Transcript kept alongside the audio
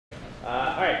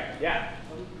right, yeah.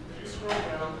 If you scroll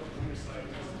down on your site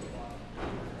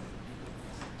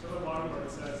to the bottom where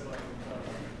it says like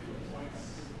points.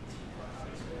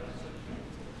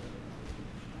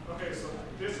 Okay, so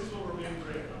this is what we're being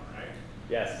graded on, right?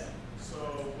 Yes. So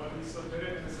when we submit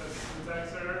it and it says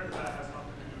syntax error, that has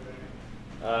nothing to do with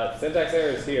anything. Syntax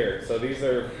error is here. So these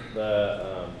are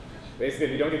the, basically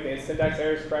if you don't get the syntax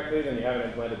errors correctly, then you haven't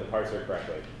implemented the parser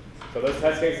correctly. So those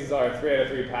test cases are 3 out of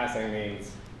 3 passing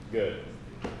means good.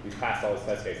 You passed all those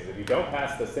test cases. If you don't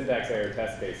pass the syntax error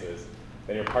test cases,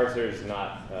 then your parser is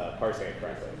not parsing it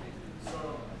correctly.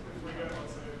 So if we get,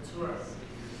 let's say, 2 out of 3,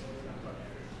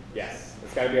 yes,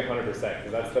 it's got to be 100%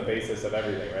 because that's the basis of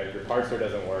everything, right? If your parser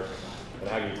doesn't work, then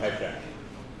how can you type check?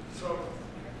 So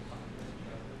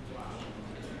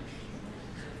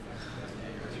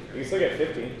you can still get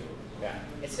 15. Yeah.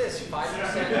 It says 5%.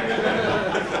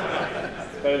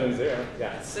 It's better than 0.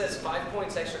 Yeah. It says 5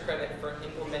 points extra credit for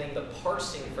implementing the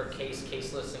parsing for case,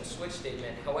 caseless, and switch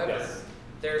statement. However, yes.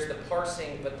 There's the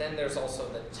parsing, but then there's also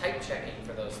the type checking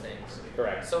for those things.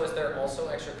 Correct. So is there also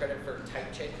extra credit for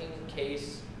type checking,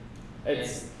 case?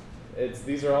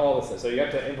 These are all the same. So you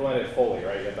have to implement it fully,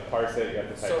 right? You have to parse it, you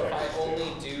have to type check it. So if I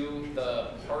only do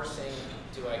the parsing,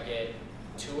 do I get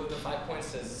 2 of the 5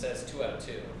 points? It says 2 out of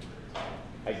 2.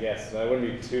 I guess. That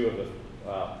wouldn't be 2 of the,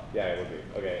 yeah, it would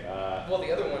be. Okay. Well,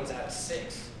 the other one's out of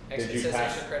 6. It says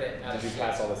extra credit out of 6. Did you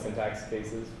pass all the syntax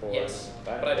cases for yes,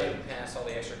 that? But I didn't pass all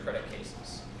the extra credit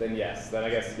cases. Then yes. Then I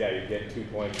guess, yeah, you get 2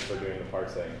 points for doing the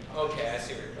parsing. Okay, I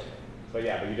see where you're going. But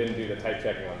yeah, but you didn't do the type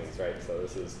checking on these, right? So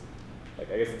this is,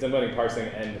 like, I guess it's implementing parsing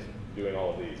and doing all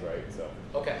of these, right? So.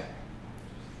 Okay.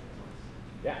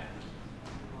 Yeah.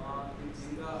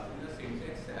 In the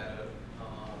syntax error,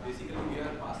 basically we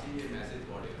are passing a message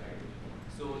body, right?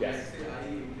 So yes. Let's say I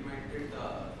implemented the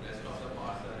rest of the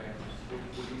parser and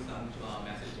putting some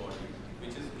message body,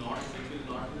 which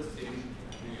will not be the same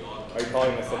to your. Are you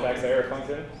calling the syntax error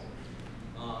function?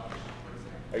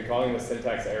 Are you calling the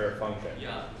syntax error function?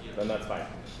 Yeah. Then that's fine.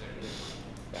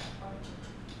 Yeah.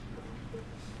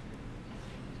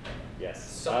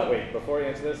 Yes. Wait, before you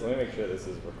answer this, let me make sure this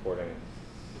is recording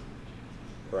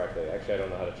correctly. Actually, I don't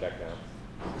know how to check now.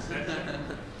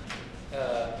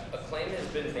 A claim has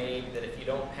been made that if you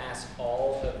don't pass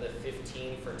all of the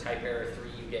 15 for type error 3,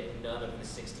 you get none of the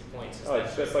 60 points.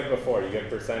 It's just like before. You get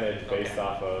percentage based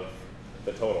off of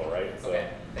the total, right? So okay,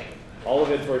 thank you. all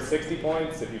of it's worth 60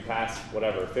 points. If you pass,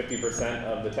 whatever, 50%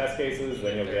 of the test cases,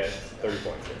 then you'll get 30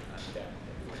 points here. Yeah.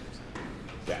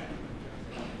 Yeah.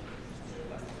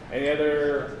 Any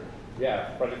other,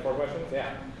 project 4 questions?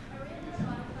 Yeah. Are we able to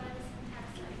modify the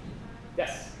syntax?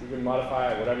 Yes, you can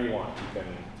modify whatever you want. You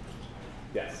can,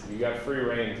 yes, you have free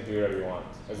reign to do whatever you want,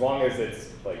 as long as it's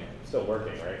like still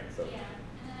working, right? So. Yeah,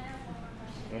 and then I have one more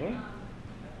question.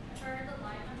 For the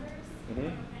line numbers,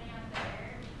 depending on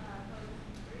their code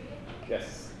 3, I think.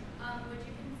 Yes. Would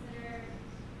you consider,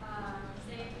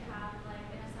 say, if you have like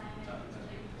an assignment,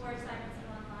 like 4 assignments in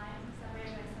 1 line,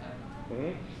 separated by 7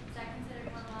 lines? Is that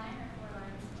considered 1 line or 4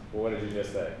 lines? Well, what did you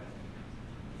just say?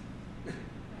 I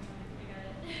got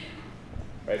it.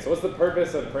 Right. So what's the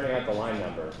purpose of printing out the line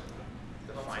number?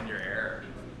 To find your error.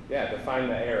 Yeah, to find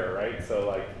the error, right? So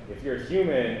like, if you're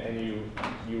human and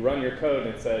you run your code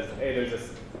and it says, hey, there's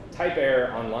this type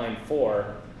error on line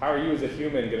 4, how are you as a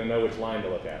human going to know which line to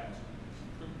look at?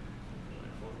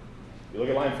 You look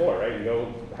at line 4, right? You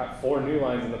go have 4 new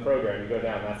lines in the program, you go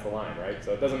down, that's the line, right?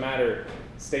 So it doesn't matter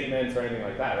statements or anything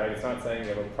like that, right? It's not saying you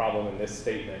have a problem in this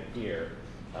statement here.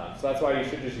 So that's why you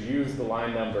should just use the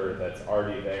line number that's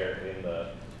already there in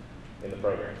the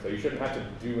program. So you shouldn't have to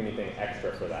do anything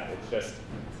extra for that. It's just,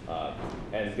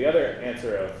 and the other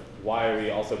answer of why are we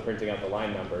also printing out the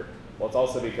line number, well, it's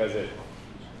also because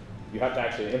you have to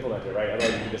actually implement it, right?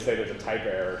 Otherwise you can just say there's a type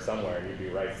error somewhere and you'd be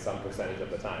right some percentage of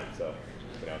the time. So,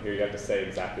 here you have to say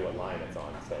exactly what line it's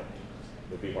on, so it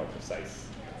would be more precise.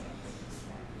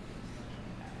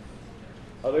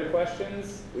 Other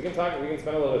questions? We can spend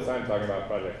a little bit of time talking about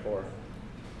project 4.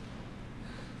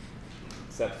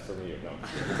 Except for me, no.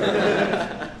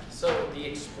 So the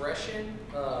expression,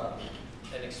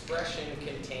 an expression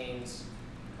contains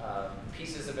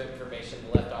pieces of information,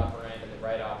 the left operand and the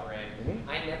right operand.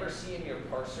 I never see in your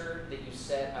parser that you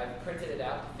set, I've printed it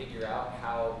out to figure out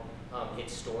how it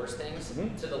stores things.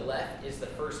 To the left is the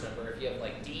first number. If you have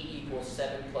like D equals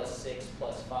 7 plus 6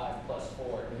 plus 5 plus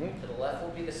 4, to the left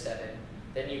will be the 7,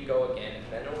 then you go again, and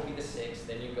then it will be the 6,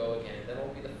 then you go again, and then it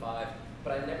will be the 5.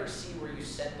 But I never see where you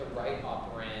set the right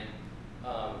operand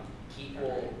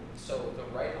equal, so the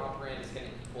right operand is going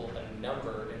to equal a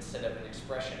number instead of an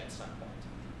expression at some point,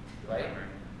 right?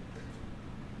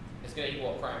 It's going to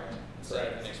equal a primary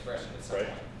instead of an expression at some point.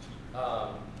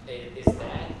 is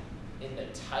that in the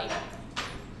type?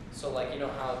 So like, you know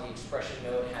how the expression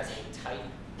node has a type?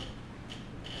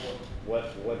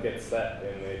 What gets set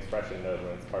in the expression node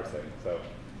when it's parsing? So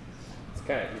it's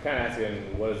you're kind of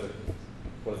asking what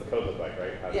does the code look like,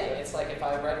 right? Yeah, it's like if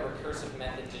I write a recursive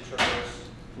method to traverse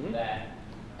that,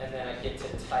 and then I get to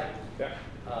type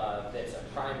that's a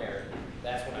primary,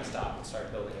 that's when I stop and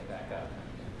start building it back up.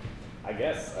 I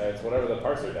guess it's whatever the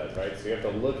parser does, right? So you have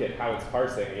to look at how it's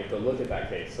parsing. You have to look at that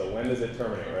case. So when does it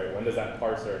terminate, right? When does that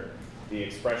parser, the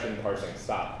expression parsing,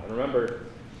 stop? And remember,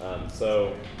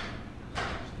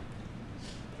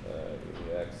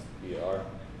 EXPR,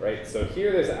 right? So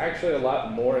here there's actually a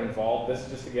lot more involved. This is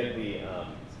just to get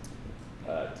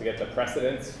the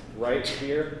precedence right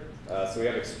here. So we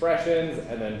have expressions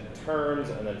and then terms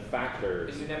and then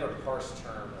factors. But you never parse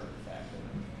term or factor.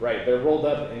 Right, they're rolled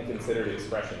up and considered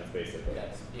expressions basically.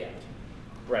 Yeah.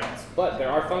 Right, but there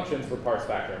are functions for parse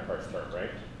factor and parse term,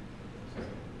 right?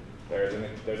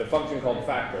 There's a function called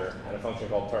factor and a function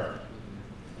called term.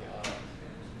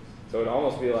 So it'd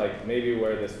almost be like maybe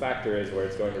where this factor is, where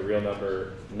it's going to real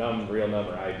number, real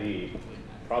number ID,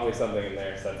 probably something in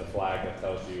there sets a flag that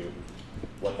tells you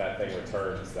what that thing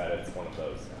returns, that it's one of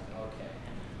those.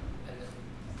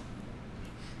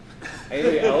 Okay.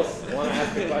 Anybody else want to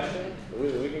ask a question?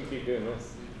 We can keep doing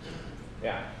this.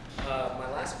 Yeah. My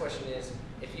last question is,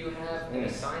 if you have an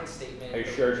assign statement. Are you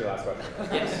sure it's your last question?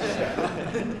 Yes.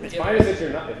 Yeah. It's fine if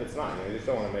it's not. You just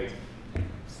don't want to make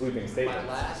sweeping statements.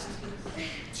 My last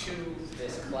to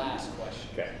this class question.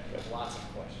 Okay. There's lots of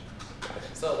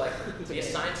questions. So like the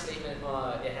assign statement,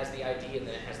 it has the ID and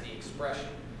then it has the expression.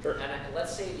 Sure. And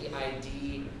let's say the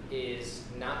ID is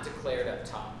not declared up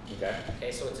top. Okay.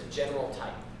 Okay, so it's a general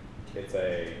type. It's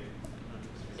a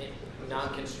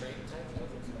non-constraint type.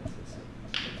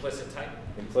 Implicit type.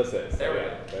 Implicit. There we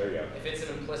go. There we go. If it's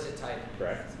an implicit type.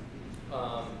 Correct.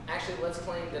 Actually, let's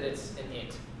claim that it's an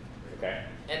int. Okay.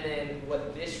 And then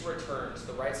what this returns,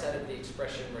 the right side of the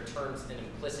expression returns an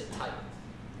implicit type.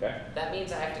 Okay. That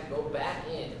means I have to go back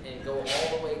in and go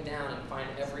all the way down and find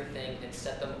everything and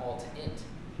set them all to int.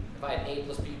 If I had a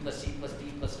plus b plus c plus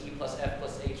d plus e plus f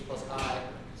plus h plus I,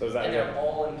 so is that and they're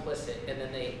all implicit, and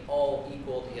then they all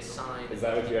equal the assigned. Is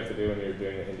that what you have to do when you're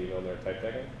doing the Hindi Milner type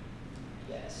checking?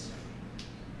 Yes.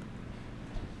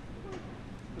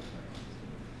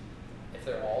 If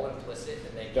they're all implicit,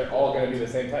 and they're all going to be the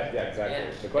same type. Yeah, exactly.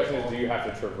 Yeah. The question is, do you have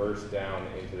to traverse down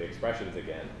into the expressions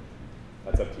again?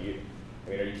 That's up to you. I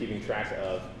mean, are you keeping track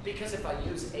of? Because if I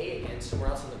use a again somewhere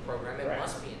else in the program, it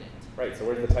must be an int. Right. So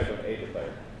where's the type of a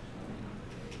declared?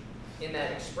 In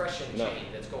that expression chain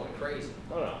that's going crazy.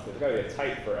 No. There's got to be a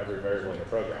type for every variable in your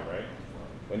program, right?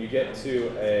 When you get to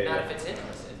a. Not if it's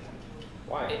implicit.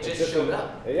 Why? It just showed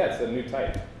up. Yeah, it's a new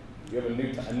type. You have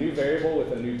a new variable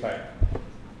with a new type.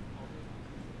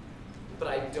 But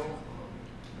I don't.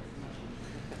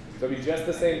 So it'd be just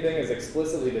the same thing as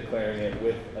explicitly declaring it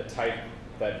with a type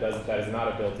that is not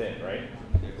a built-in, right?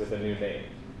 With a new name.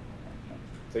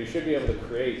 So you should be able to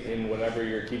create in whatever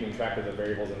you're keeping track of the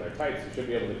variables and their types. You should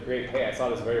be able to create. Hey, I saw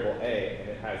this variable A and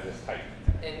it has this type.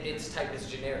 And its type is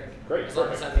generic. Great. As long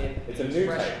as I'm in it's a new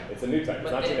type. It's a new type.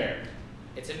 It's not generic.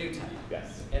 It's a new type.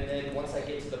 Yes. And then once I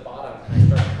get to the bottom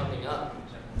and I start coming up,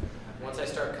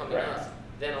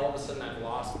 then all of a sudden I've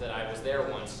lost that I was there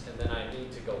once, and then I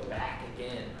need to go back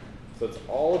again. So it's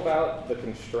all about the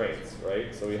constraints,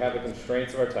 right? So we have the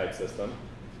constraints of our type system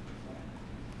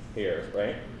here,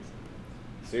 right?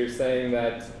 So you're saying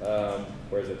that,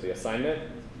 where is it, the assignment?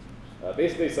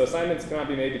 Basically, so assignments cannot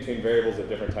be made between variables of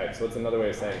different types. So what's another way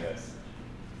of saying this?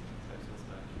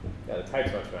 Yeah, the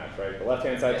types must match, right? The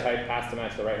left-hand side type has to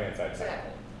match the right-hand side type.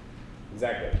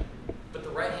 Exactly. But the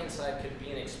right-hand side could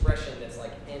be an expression that's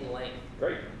like n length.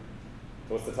 Great.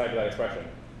 So what's the type of that expression?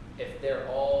 If they're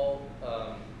all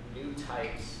new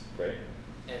types, great,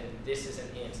 and this is an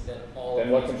int, then all. Then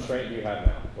what constraint do you have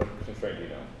now? What constraint do you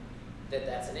know?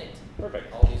 That's an int.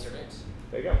 Perfect. All these are ints.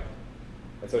 There you go.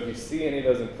 And so if you see any of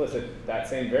those implicit, that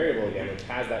same variable again, which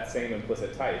has that same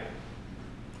implicit type,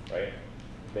 right,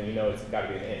 then you know it's got to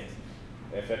be an int.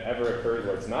 And if it ever occurs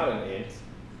where it's not an int,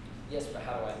 yes, but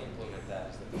how do I implement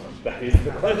that? That is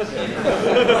the question.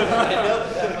 I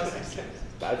know that must make sense.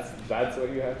 That's what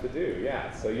you have to do,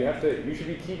 yeah. So you should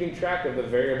be keeping track of the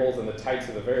variables and the types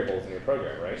of the variables in your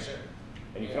program, right? Sure.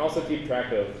 And you can also keep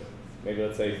track of, maybe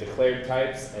let's say, declared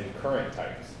types and current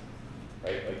types,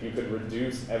 right? Like you could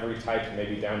reduce every type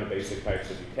maybe down to basic types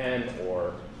if you can,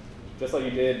 or just like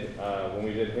you did when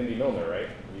we did Hindi Milner, right?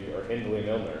 Or Hindley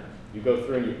Milner. You go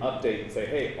through and you update and say,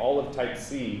 hey, all of type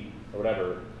C, or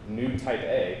whatever, new type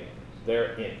A,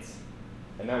 they're ints.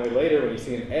 And that way later, when you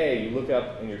see an A, you look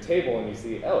up in your table and you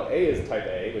see, oh, A is type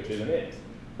A, which is an int.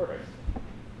 Perfect.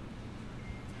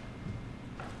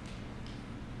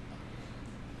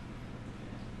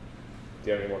 Do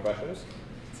you have any more questions?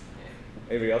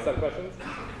 Anybody else have questions?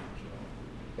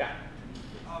 Yeah.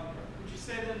 Would you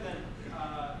say then that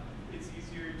it's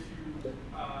easier to do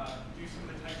some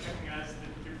of the type checking as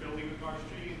you're building the parse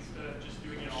tree instead of just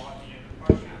doing it all at the end of the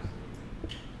parse tree?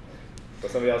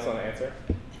 Does somebody else want to answer?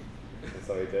 If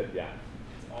somebody did? Yeah.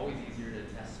 It's always easier to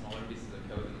test smaller pieces of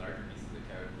code than larger pieces of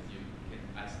code because you can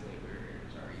isolate where your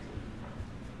errors are easily.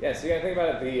 Yeah, so you gotta think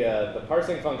about it, the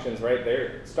parsing functions, right?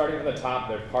 They're starting from the top,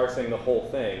 they're parsing the whole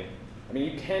thing. I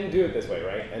mean, you can do it this way,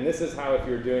 right? And this is how if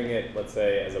you're doing it, let's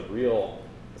say, as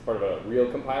part of a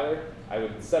real compiler, I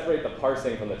would separate the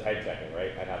parsing from the type checking,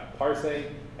 right? I'd have parsing,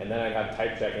 and then I'd have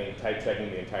type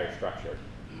checking the entire structure.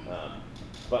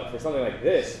 But for something like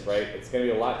this, right, it's gonna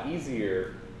be a lot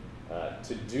easier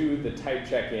to do the type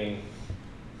checking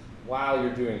while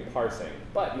you're doing parsing.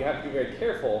 But you have to be very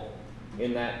careful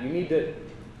in that you need to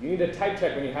type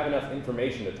check when you have enough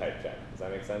information to type check. Does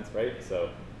that make sense, right? So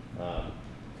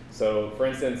for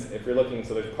instance, if you're looking,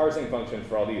 so there's parsing functions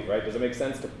for all these, right? Does it make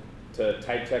sense to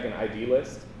type check an ID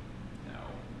list? No.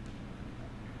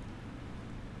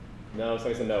 No,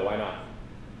 somebody said no, why not?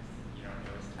 You don't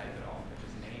notice type at all, they're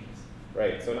just names.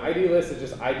 Right, so an ID list is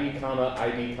just ID, comma,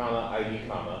 ID, comma, ID,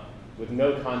 comma, with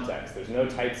no context. There's no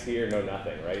types here, no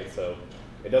nothing, right? So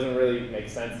it doesn't really make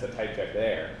sense to type check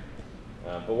there.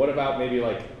 But what about maybe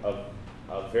like a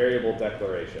variable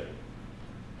declaration?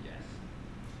 Yes.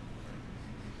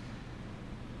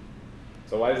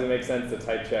 So why does it make sense to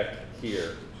type check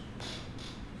here?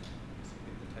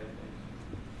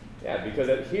 Yeah, because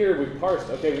here we parsed,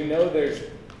 okay, we know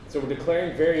so we're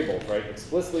declaring variables, right?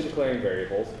 Explicitly declaring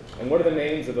variables. And what are the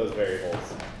names of those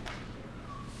variables?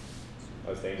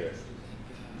 That was dangerous.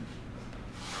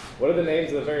 What are the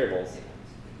names of the variables?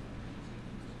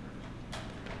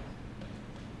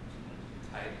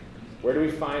 Where do we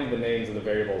find the names of the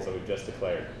variables that we've just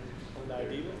declared? In the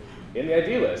ID list? In the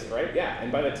ID list, right? Yeah,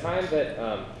 and by the time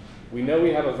that we know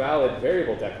we have a valid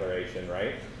variable declaration,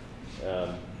 right?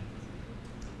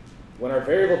 When our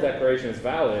variable declaration is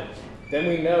valid, then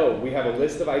we know we have a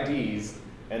list of IDs,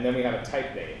 and then we have a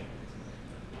type name,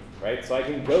 right? So I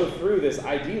can go through this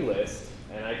ID list,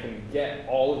 and I can get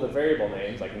all of the variable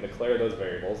names. I can declare those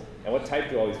variables. And what type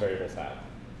do all these variables have?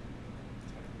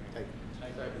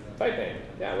 Type name.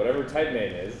 Yeah, whatever type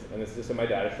name is, and it's just in my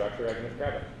data structure, I can just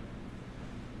grab it.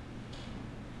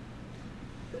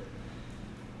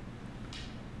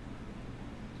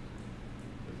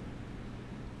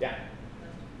 Yeah?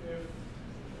 If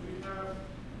we have,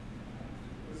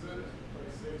 is it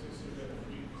like safe to assume that if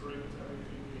we print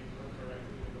everything we input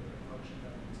correctly in the function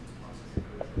that it's processing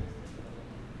correctly?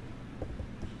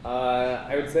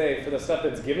 I would say for the stuff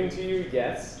that's given to you,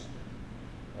 yes.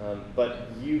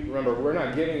 But you remember, we're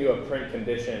not giving you a print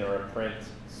condition or a print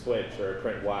switch or a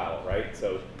print while, right?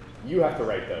 So you have to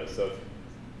write those. So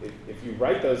if you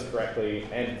write those correctly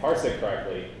and parse it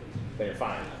correctly, then you're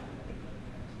fine.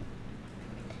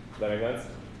 Does that make sense?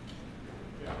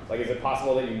 Yeah. Like, is it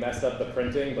possible that you messed up the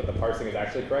printing, but the parsing is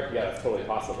actually correct? Yeah, that's totally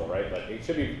possible, right? But it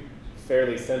should be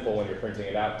fairly simple when you're printing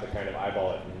it out to kind of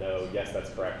eyeball it and know, yes,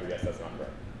 that's correct, or yes, that's not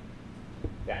correct.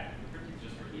 Yeah?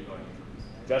 Just for debugging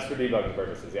purposes. Just for debugging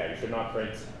purposes, yeah. You should not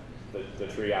print the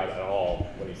tree out at all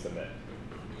when you submit.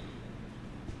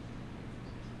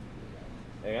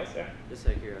 Anything else? Yeah? Just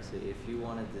out of curiosity, if you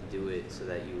wanted to do it so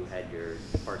that you had your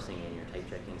parsing and your type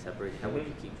checking separate, how would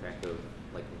you keep track of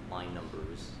like line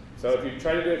numbers? So if you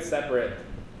try to do it separate,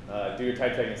 do your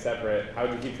type checking separate, how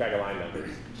would you keep track of line numbers?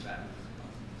 You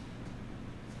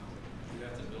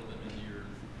have to build them into your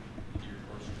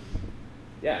parse tree.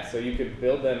 Yeah, so you could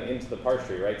build them into the parse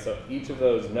tree, right? So each of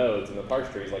those nodes in the parse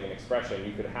tree is like an expression.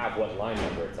 You could have what line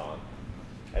number it's on.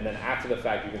 And then after the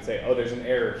fact, you can say, oh, there's an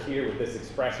error here with this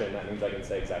expression. That means I can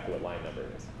say exactly what line number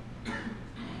it is.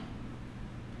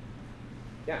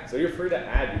 Yeah, so you're free to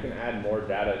add. You can add more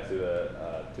data to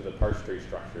the parse tree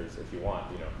structures if you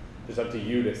want. You know, just up to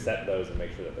you to set those and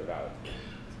make sure that they're valid.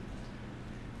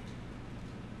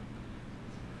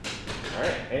 All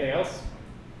right. Anything else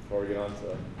before we get on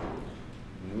to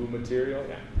new material?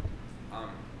 Yeah.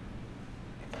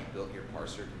 If you built your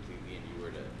parser completely and you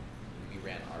were to, I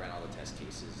ran all the test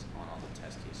cases on all the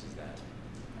test cases that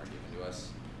are given to us,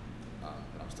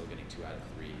 but I'm still getting 2 out of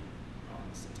 3 on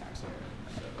the syntax error.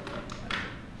 So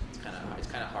it's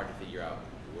kind of hard to figure out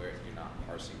where you're not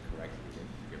parsing correctly if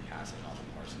you're passing all the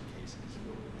parsing cases.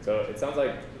 So it sounds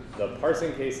like the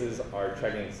parsing cases are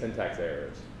checking syntax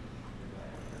errors.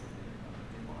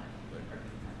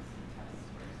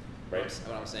 right?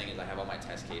 What I'm saying is I have all my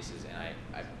test cases, and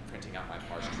I'm printing out my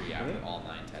parse tree after all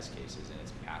 9 test cases, and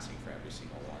it's passing for every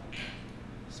single one.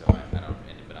 So I don't,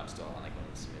 but I'm still on like on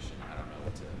the submission. I don't know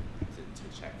what to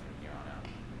check from here on out.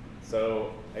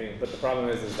 So, but the problem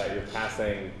is that you're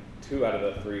passing 2 out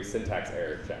of the 3 syntax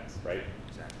error checks, right?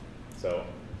 Exactly. So,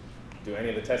 do any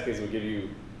of the test cases we give you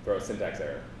throw a syntax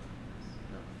error?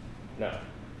 No.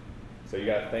 So you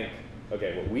got to think,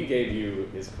 okay, what we gave you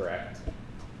is correct,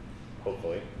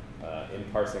 hopefully, in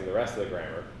parsing the rest of the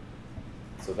grammar.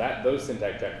 So those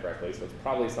syntax check correctly, so it's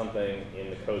probably something in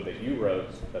the code that you wrote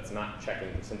that's not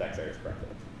checking the syntax errors correctly.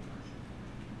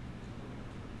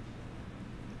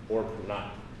 Or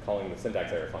not calling the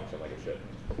syntax error function like it should.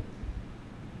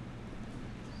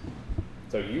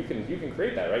 So you can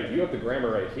create that, right? You have the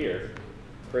grammar right here.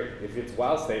 If it's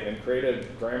while statement, create a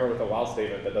grammar with a while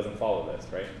statement that doesn't follow this,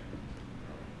 right?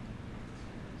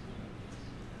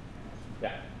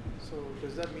 Yeah. So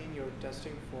does that mean you're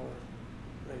testing for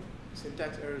like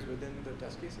syntax errors within the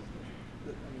test cases?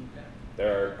 I mean,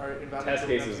 There are are invalid test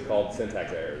programs cases even- called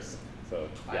syntax errors. So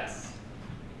yes.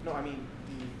 No, I mean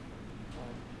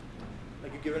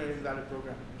like you're given an invalid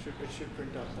program, it should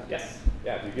print out that. Yes.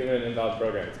 Yeah. If you give it an invalid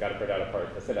program, it's got to print out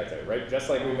a syntax error, right? Just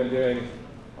like we've been doing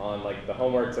on like the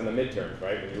homeworks and the midterms,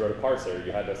 right? When you wrote a parser,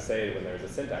 you had to say when there's a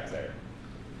syntax error,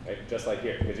 right? Just like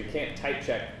here, because you can't type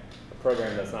check a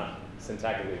program that's not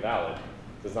syntactically valid.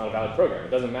 So it's not a valid program. It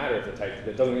doesn't matter if the type.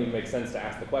 It doesn't even make sense to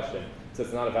ask the question, so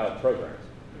it's not a valid program.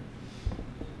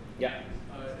 Yeah.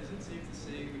 Is it safe to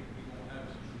say we won't have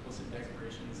implicit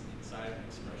declarations inside of an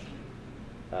expression?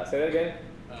 Say that again.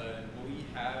 Will we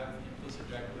have implicit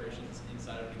declarations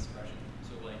inside of an expression?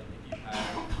 So like if you have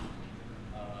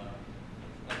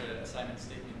like an assignment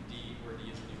statement D, where D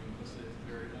is a new implicit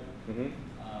variable, and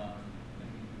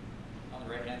on the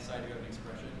right hand side you have an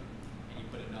expression, and you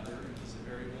put another implicit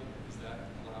variable, is that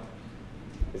allowed?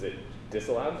 Is it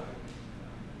disallowed?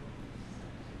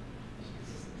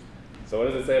 So what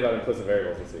does it say about implicit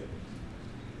variables? Let's see.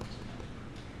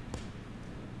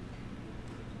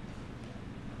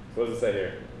 So what does it say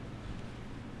here?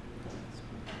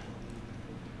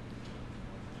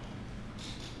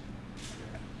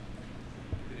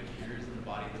 It appears in the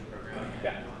body of the program.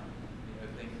 Yeah. I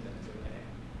think that's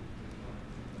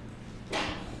okay.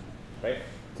 Right?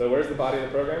 So where's the body of the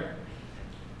program?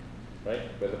 Right?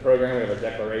 With the program, we have our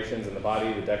declarations in the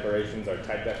body. The declarations are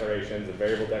type declarations and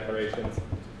variable declarations.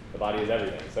 The body is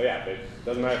everything. So yeah, it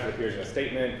doesn't matter if it appears in a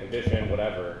statement, condition,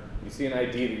 whatever. You see an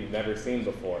ID that you've never seen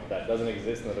before that doesn't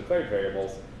exist in the declared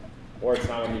variables, or it's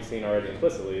not one you've seen already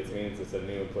implicitly. It means it's a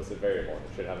new implicit variable.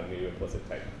 It should have a new implicit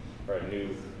type, or a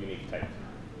new unique type.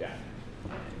 Yeah.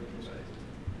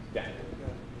 Yeah.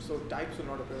 So types will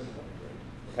not appear in the body,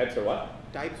 right? Types are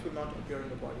what? Types will not appear in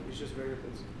the body. It's just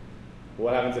variables.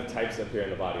 What happens if types appear in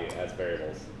the body as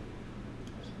variables?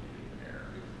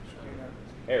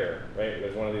 Error, right?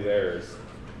 There's one of these errors.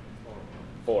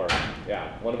 4.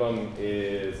 Yeah. One of them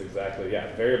is exactly,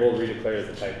 variable redeclares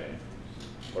the type name.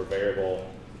 Or variable.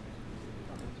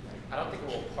 I don't think it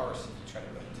will parse if you try to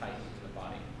put a type into the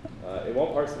body. It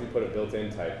won't parse if you put a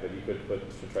built-in type, but you could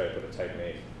try to put a type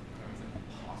name. It's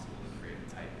impossible to create a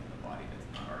type in the body that's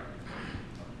not already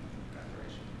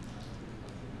declaration.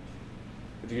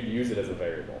 But you could use it as a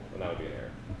variable, and that would be an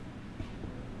error.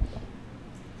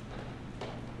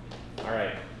 All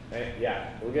right. Yeah,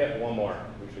 we'll get one more.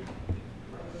 We should.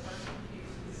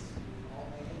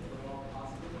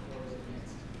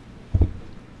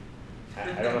 I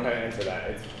don't know how to answer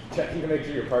that. It's checking to make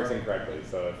sure you're parsing correctly.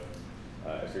 So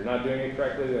if you're not doing it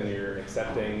correctly, then you're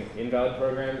accepting invalid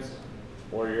programs,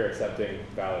 or you're accepting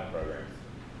valid programs.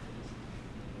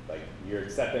 Like you're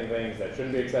accepting things that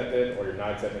shouldn't be accepted, or you're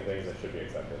not accepting things that should be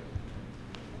accepted.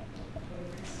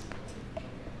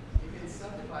 If it's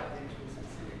subdivided into a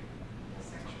specific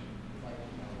section, like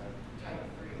type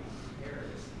 3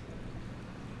 errors,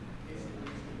 is it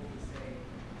reasonable to say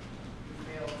you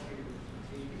failed to,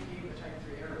 if you gave a type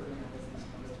 3 error when there was this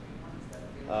one, is that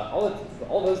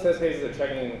All those test cases are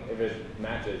checking if it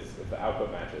matches, if the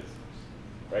output matches,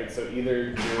 right? So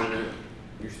either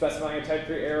you're specifying a type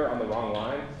 3 error on the wrong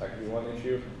line, that could be one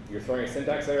issue. You're throwing a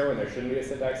syntax error when there shouldn't be a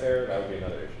syntax error, that would be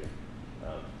another issue.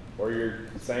 Or you're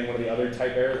saying one of the other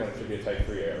type errors when it should be a type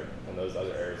 3 error, and those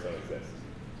other errors don't exist.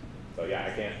 So yeah, I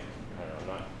don't know, I'm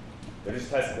not, they're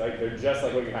just tests, like they're just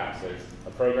like what you have. So there's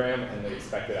a program and the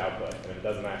expected output, and if it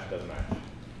doesn't match, it doesn't match.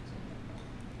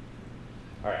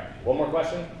 All right, one more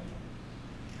question?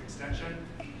 Extension?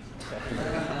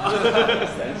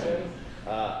 Extension?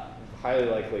 Highly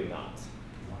likely not.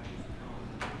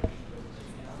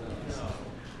 So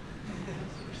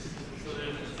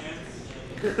there's a chance.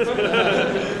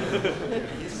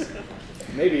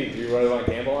 Maybe. Do you really want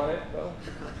to gamble on it, though?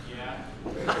 Yeah.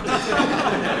 All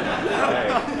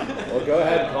right. Well, go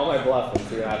ahead and call my bluff and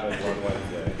see what happens on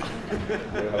Wednesday.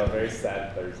 We'll have a very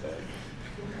sad Thursday.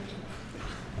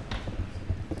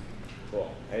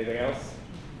 Cool. Anything else?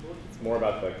 It's more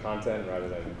about the content rather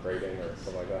than grading or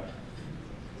something like that.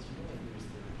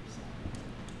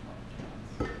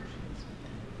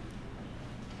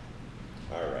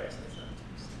 All right.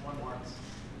 One more.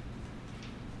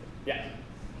 Yeah.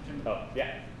 Oh,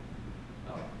 yeah.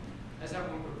 Oh, I just have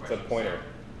one quick It's question. a pointer,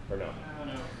 or no? I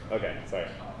don't know. Okay, sorry.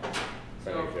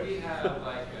 So if we have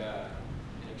like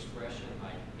an expression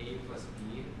like A plus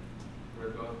B, where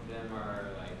both of them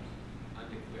are like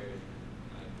undeclared,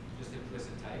 like just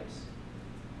implicit types,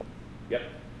 Yep.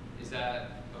 is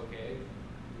that okay?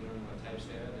 We don't know what types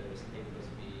they are. There's A plus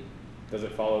B. Does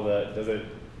it follow the, does it,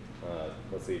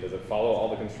 let's see, does it follow all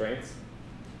the constraints?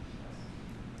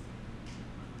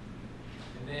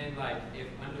 And then like if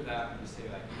under that we say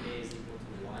like A is equal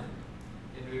to 1,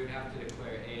 then we would have to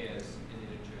declare A as an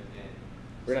integer and then.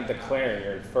 We're not declaring,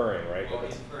 you're inferring, right? Well,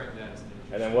 inferring that as an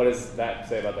integer. And then what does that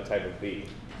say about the type of B?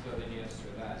 So then you have to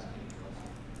store that as an integer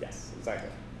also. Yes, exactly.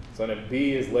 So then if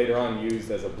B is later on used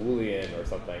as a Boolean or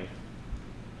something,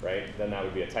 right, then that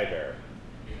would be a type error.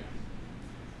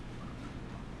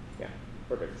 Yeah,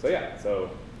 perfect. So yeah, so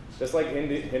just like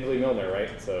Hindley-Milner,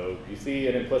 right? So you see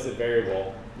an implicit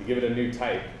variable, you give it a new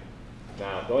type.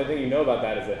 Now, the only thing you know about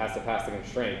that is it has to pass the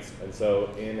constraints. And so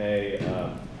in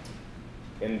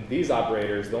these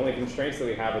operators, the only constraints that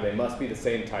we have are they must be the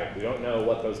same type. We don't know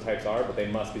what those types are, but they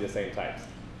must be the same types.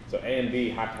 So A and B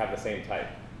have to have the same type.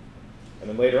 And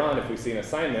then later on, if we see an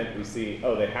assignment, we see,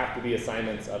 oh, they have to be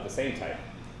assignments of the same type.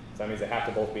 So that means they have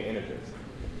to both be integers.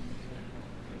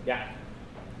 Yeah?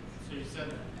 So you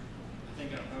said, I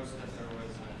think in a post that there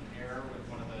was an error with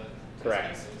one of the test Correct.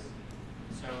 cases.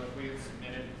 So if we had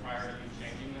submitted prior to you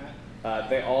changing that?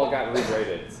 They all got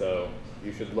regraded, so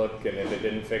you should look, and if it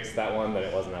didn't fix that one, then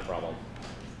it wasn't that problem.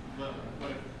 But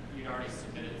what if you'd already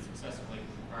submitted successfully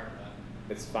prior to that?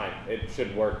 It's fine. It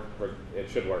should work. It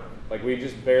should work. Like, we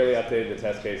just barely updated the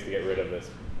test case to get rid of this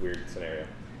weird scenario.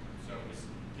 So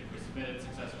if we submitted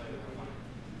successfully, then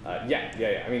we're fine?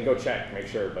 Yeah. I mean, go check, make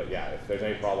sure. But yeah, if there's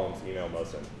any problems, email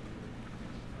most of them.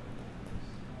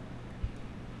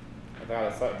 I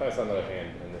thought I saw another hand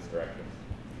in this direction.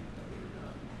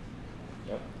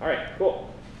 Yep. All right,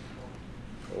 cool.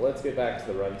 Well, let's get back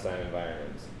to the runtime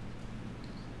environments.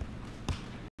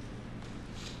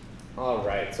 All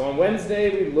right, so on Wednesday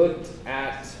we looked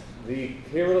at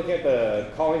here we're looking at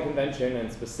the calling convention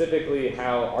and specifically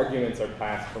how arguments are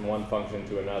passed from one function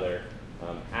to another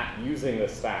using the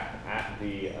stack at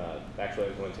the actual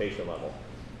implementation level.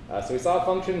 So we saw a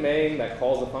function main that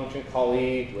calls a function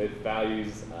callee with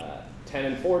values 10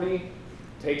 and 40,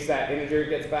 takes that integer it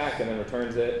gets back, and then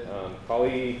returns it.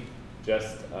 Callee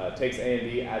just takes A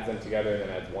and B, adds them together, and then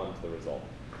adds 1 to the result.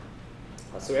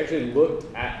 So we actually looked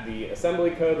at the assembly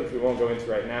code, which we won't go into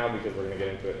right now because we're going to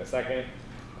get into it in a second.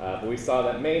 But we saw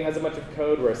that main has a bunch of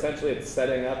code where essentially it's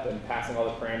setting up and passing all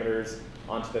the parameters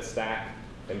onto the stack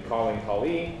and calling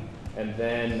callee. And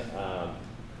then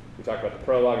we talked about the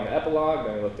prologue and the epilogue.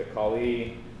 Then we looked at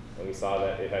callee, and we saw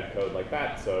that it had code like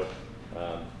that. So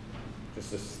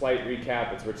just a slight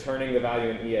recap, it's returning the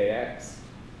value in EAX.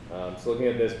 So looking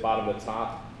at this bottom to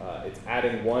top, it's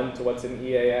adding 1 to what's in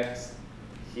EAX.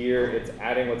 Here it's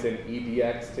adding what's in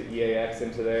EDX to EAX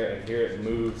into there, and here it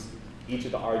moves each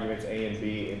of the arguments A and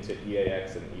B into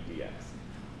EAX and EDX.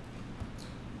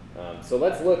 So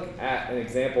let's look at an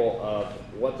example of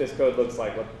what this code looks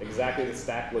like, what exactly the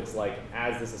stack looks like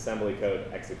as this assembly code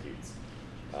executes.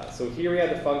 So here we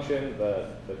have the function, the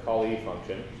callee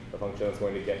function, the function that's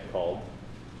going to get called.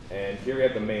 And here we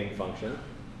have the main function.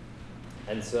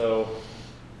 And so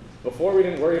before we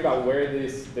didn't worry about where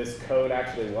this code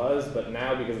actually was, but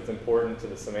now because it's important to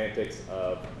the semantics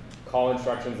of call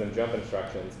instructions and jump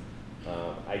instructions,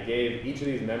 I gave each of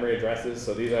these memory addresses.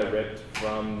 So these I ripped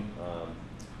from,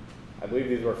 I believe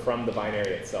these were from the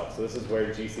binary itself. So this is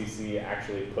where GCC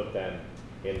actually put them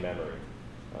in memory.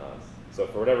 So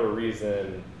for whatever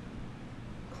reason,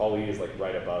 callee is like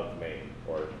right above main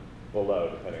or below,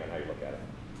 depending on how you look at it.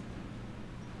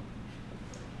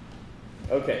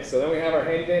 Okay, so then we have our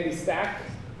handy dandy stack.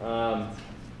 The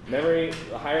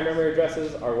higher memory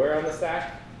addresses are where on the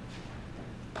stack?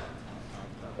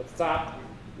 At the top,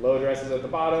 low addresses at the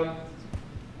bottom,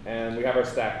 and we have our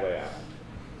stack layout.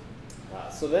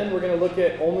 So then we're going to look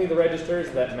at only the registers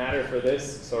that matter for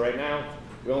this. So right now,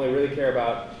 we only really care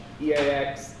about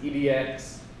EAX,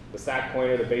 EDX, the stack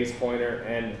pointer, the base pointer,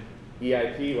 and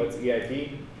EIP. What's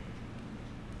EIP?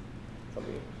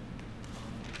 Something.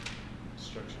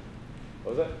 Instruction.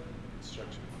 What was it?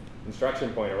 Instruction.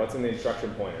 Instruction pointer. What's in the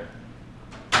instruction pointer?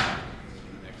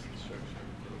 Next instruction.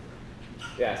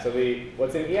 Yeah, so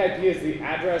what's in EIP is the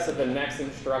address of the next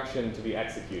instruction to be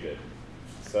executed.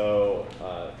 So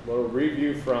a little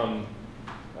review from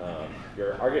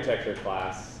your architecture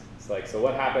class. It's like, so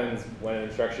what happens when an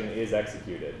instruction is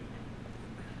executed?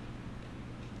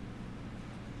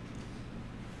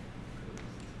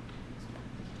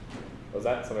 Was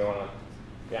that somebody want to?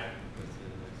 Yeah.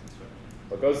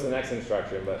 Well, it goes to the next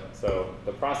instruction, but so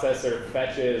the processor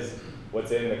fetches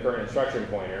what's in the current instruction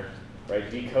pointer, right?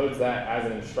 Decodes that as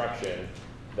an instruction.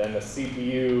 Then the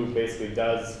CPU basically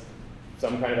does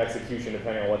some kind of execution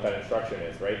depending on what that instruction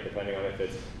is, right? Depending on if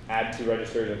it's add 2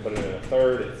 registers and put it in a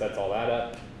third, it sets all that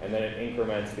up, and then it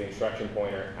increments the instruction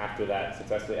pointer after that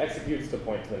successfully executes to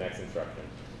point to the next instruction.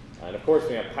 And of course,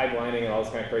 we have pipelining and all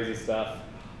this kind of crazy stuff.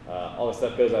 All this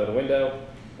stuff goes out of the window.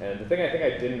 And the thing I think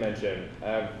I didn't mention,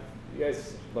 you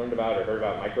guys learned about or heard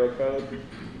about microcode?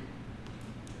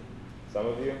 Some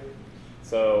of you?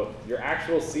 So your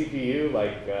actual CPU,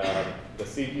 like the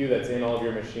CPU that's in all of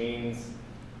your machines,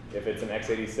 if it's an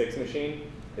x86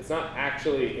 machine, it's not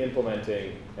actually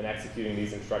implementing and executing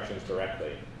these instructions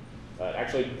directly. It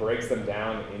actually breaks them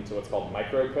down into what's called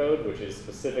microcode, which is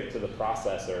specific to the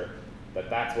processor,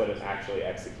 that's what it actually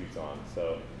executes on.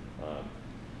 So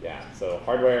yeah, so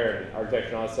hardware and architecture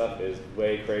and all that stuff is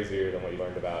way crazier than what you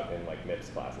learned about in like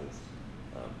MIPS classes.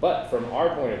 But from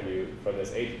our point of view, from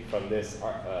this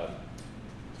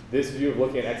view of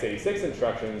looking at x86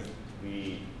 instructions,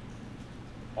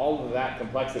 all of that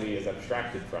complexity is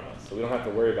abstracted from us. So we don't have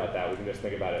to worry about that. We can just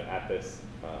think about it at this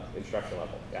instruction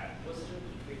level. Yeah? What's the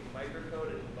difference between microcode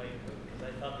and bytecode? Because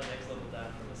I thought the next level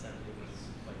down from assembly was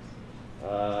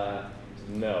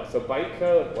bytecode. No. So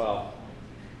bytecode, well,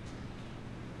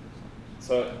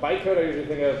 so bytecode I usually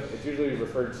think of, it's usually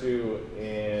referred to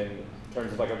in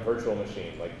terms of like a virtual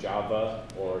machine, like Java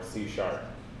or C#. So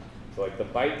like the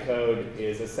bytecode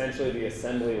is essentially the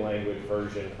assembly language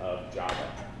version of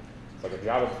Java. So like a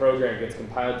Java program gets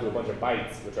compiled to a bunch of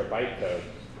bytes, which are bytecode,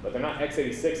 but they're not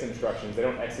x86 instructions. They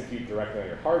don't execute directly on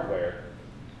your hardware.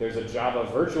 There's a Java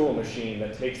virtual machine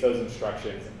that takes those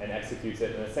instructions and executes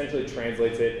it and essentially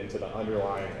translates it into the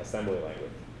underlying assembly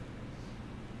language.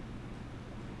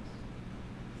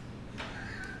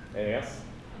 Anything else?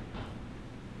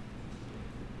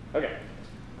 Okay,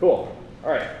 cool. All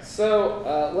right, so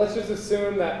let's just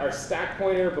assume that our stack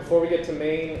pointer before we get to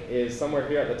main is somewhere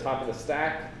here at the top of the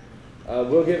stack.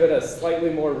 We'll give it a slightly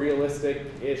more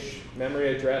realistic-ish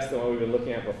memory address than what we've been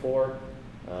looking at before.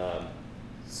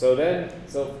 So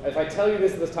if I tell you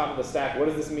this is the top of the stack, what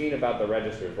does this mean about the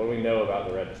registers? What do we know about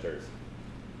the registers?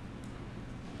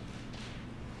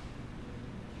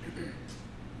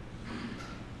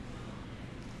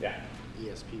 Yeah.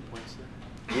 ESP points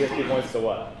to? ESP points to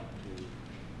what?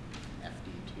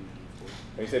 FD2D4.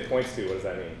 When you say points to, what does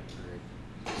that mean?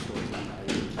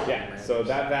 Yeah, so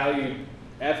that value,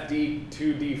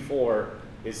 FD2D4,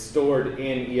 is stored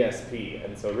in ESP.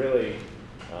 And so really,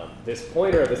 this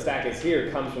pointer of the stack is here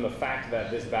comes from the fact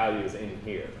that this value is in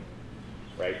here,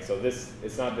 right? So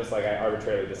it's not just like I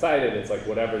arbitrarily decided, it's like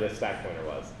whatever this stack pointer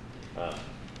was.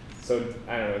 So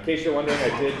I don't know, in case you're wondering,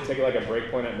 I did take like a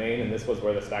breakpoint at main, and this was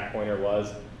where the stack pointer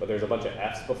was, but there's a bunch of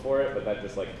F's before it, but that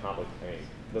just like complicates, I mean,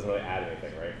 it doesn't really add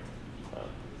anything, right?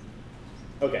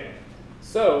 Okay,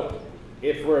 so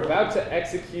if we're about to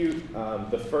execute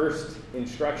the first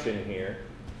instruction here,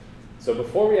 so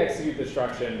before we execute the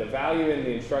instruction, the value in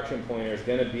the instruction pointer is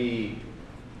going to be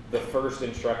the first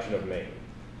instruction of main,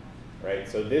 right?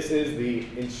 So this is the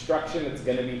instruction that's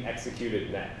going to be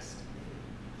executed next.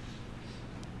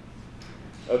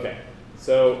 Okay,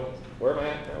 so where am I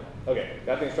at now? Okay,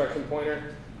 got the instruction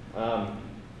pointer.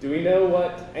 Do we know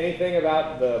anything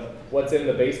about what's in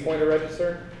the base pointer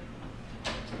register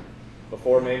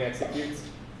before main executes?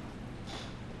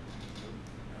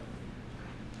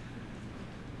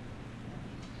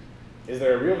 Is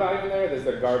there a real value in there, or is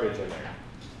there garbage in there?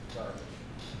 Garbage.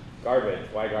 Garbage,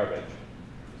 why garbage?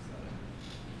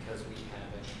 Because we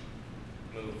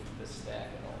haven't moved the stack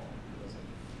at all.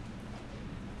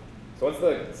 So what's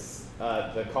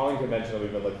the calling convention that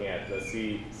we've been looking at, the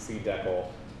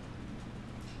C-decal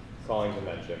calling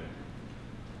convention?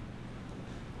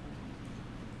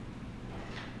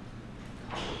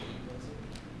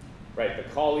 Right, the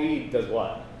callee does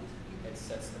what? It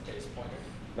sets the base pointer.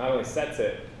 Not only sets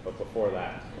it, but before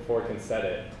it can set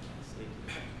it,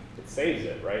 it saves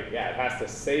it, right? Yeah, it has to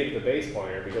save the base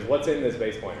pointer, because what's in this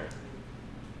base pointer?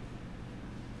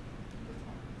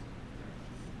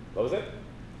 What was it?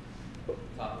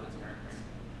 Top of its current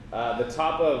frame. The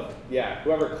top of, yeah,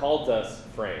 whoever called us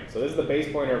frame. So this is the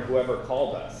base pointer of whoever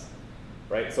called us,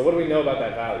 right? So what do we know about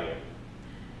that value?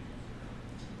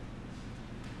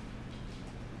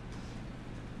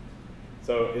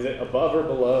 So is it above or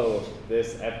below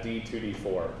this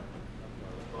FD2D4?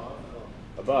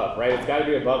 Above, right? It's got to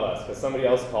be above us because somebody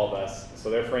else called us, so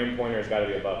their frame pointer has got to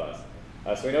be above us.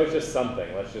 So we know it's just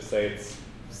something. Let's just say it's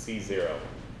C0.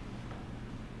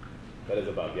 That is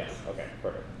above, yes. Okay,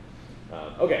 perfect.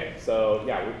 Okay, so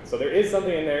yeah, so there is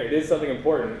something in there. It is something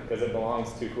important because it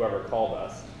belongs to whoever called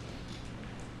us.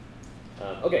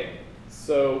 Okay,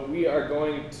 so we are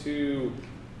going to,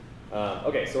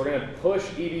 okay, so we're going to push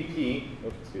EBP.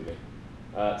 Oops, excuse me.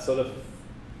 I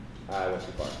went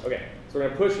too far. Okay, so we're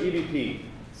going to push EBP.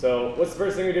 So what's the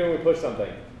first thing we do when we push something?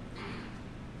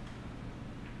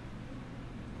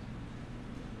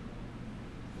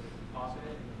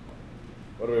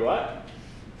 What do we what?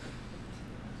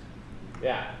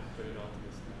 Yeah. Put it onto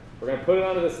the stack. We're going to put it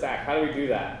onto the stack. How do we do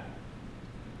that?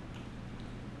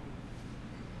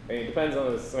 I mean, it depends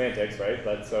on the semantics, right?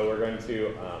 But so we're going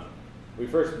to, we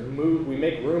first move, we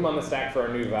make room on the stack for our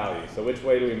new value. So which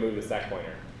way do we move the stack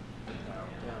pointer?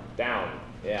 Down.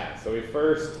 Yeah. So we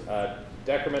first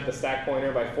decrement the stack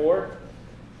pointer by 4,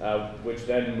 which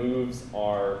then moves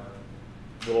our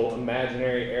little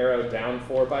imaginary arrow down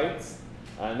 4 bytes.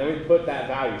 And then we put that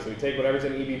value. So we take whatever's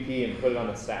in EBP and put it on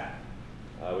the stack,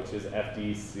 which is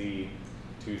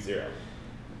FDC20.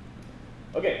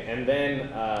 Okay, and then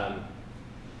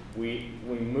we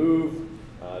move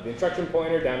the instruction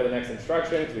pointer down to the next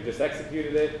instruction because we just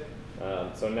executed it.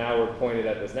 So now we're pointed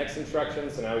at this next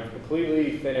instruction. So now we've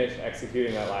completely finished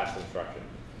executing that last instruction.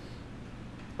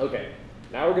 Okay,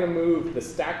 now we're going to move the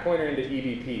stack pointer into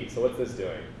EBP. So what's this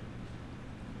doing?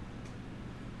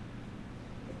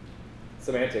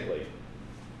 Semantically.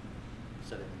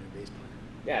 Setting the new base pointer.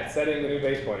 Yeah, it's setting the new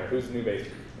base pointer. Whose new base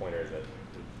pointer is it?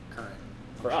 Current.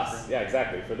 For us, yeah,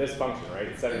 exactly. For this function, right?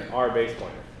 It's setting our base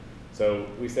pointer. So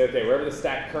we say, okay, wherever the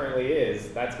stack currently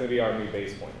is, that's going to be our new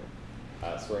base pointer.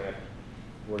 So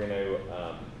we're going to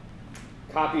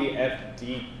copy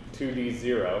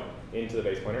FD2D0 into the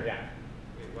base pointer. Yeah.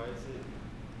 Wait, why is it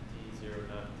D0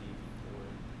 not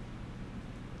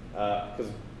D4?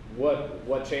 Because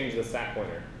what changed the stack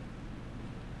pointer?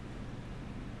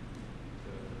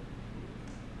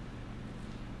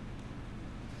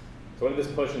 So what did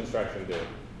this push instruction do? It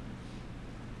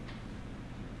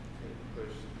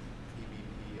pushed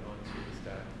EBP onto the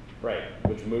stack. Right,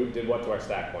 which did what to our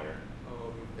stack pointer?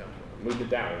 Oh, moved down. Moved it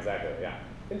down, exactly, yeah.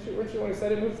 Weren't you when you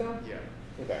said it moves down? Yeah.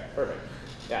 Okay, perfect.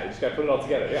 Yeah, you just got to put it all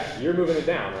together. Yeah, you're moving it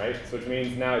down, right? So which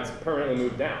means now it's permanently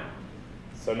moved down.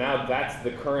 So now that's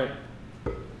the current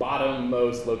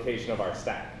bottommost location of our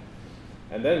stack.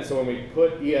 And then, so when we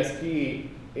put ESP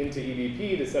into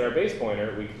EBP to set our base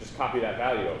pointer, we can just copy that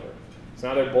value over. So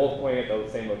now they're both pointing at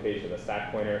the same location, the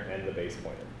stack pointer and the base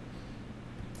pointer.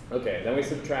 Okay, then we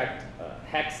subtract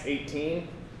hex 18,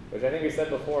 which I think we said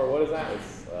before. What is that?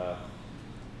 It's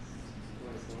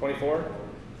 24.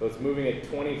 So it's moving it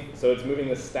 20. So it's moving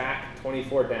the stack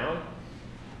 24 down.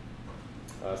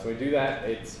 So we do that.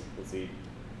 It's let's see.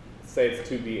 Say it's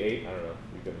 2B8. I don't know.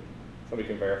 Somebody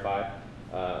can verify.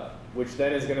 Which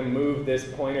then is going to move this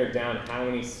pointer down how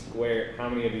many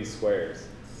of these squares?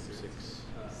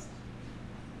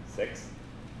 6?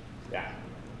 Yeah.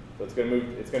 So it's going to move,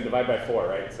 it's going to divide by 4,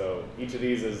 right? So each of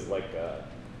these is like an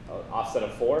offset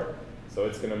of 4. So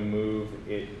it's going to move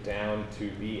it down to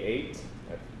B8.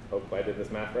 I hope I did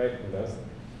this math right. Who knows?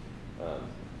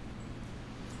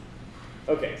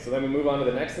 Okay, so then we move on to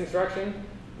the next instruction.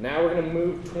 Now we're going to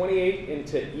move 28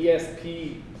 into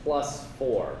ESP plus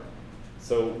 4.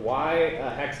 So why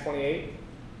hex 28?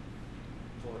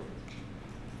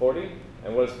 40.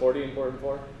 And what is 40 important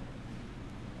for?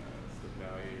 It's the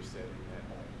value you're setting that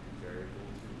variable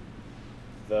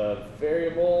to. The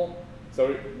variable,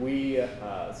 so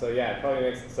so yeah, it probably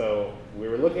makes, so we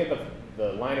were looking at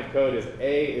the line of code is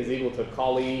A is equal to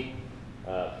callee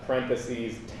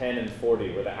parentheses 10 and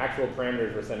 40, where the actual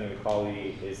parameters we're sending to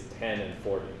callee is 10 and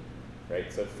 40,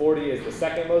 right? So 40 is the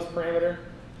second most parameter,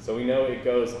 so we know it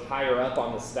goes higher up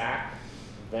on the stack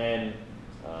than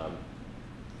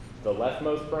the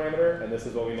leftmost parameter, and this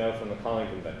is what we know from the calling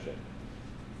convention.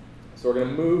 So we're going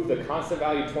to move the constant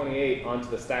value 28 onto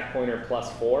the stack pointer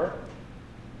plus 4.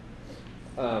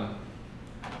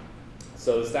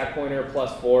 So the stack pointer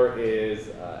plus 4 is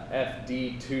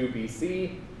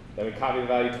FD2BC. Then we copy the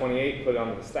value 28, put it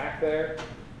onto the stack there.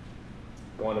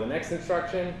 Go on to the next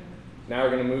instruction. Now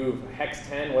we're going to move hex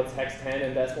 10. What's hex 10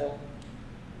 in decimal?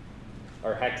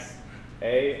 Or hex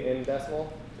A in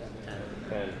decimal?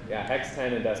 10. Yeah, hex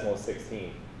 10 in decimal is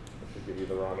 16, which should give you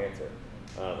the wrong answer.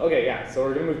 Okay, yeah, so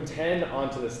we're going to move 10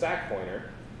 onto the stack pointer.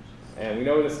 And we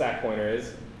know where the stack pointer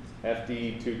is,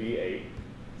 FD2D8.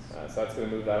 So that's going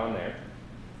to move that on there.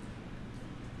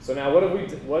 So now what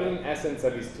in essence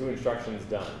have these two instructions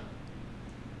done?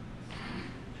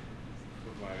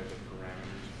 Provided the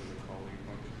parameters for the calling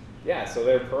function. Yeah, so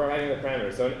they're providing the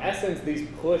parameters. So in essence, these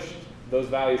pushed those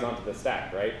values onto the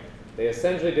stack, right? They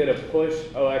essentially did a push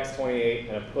OX28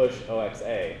 and a push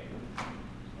OXA.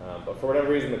 But for whatever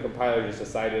reason, the compiler just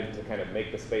decided to kind of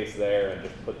make the space there and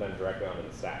just put them directly onto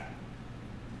the stack.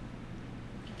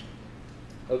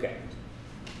 Okay.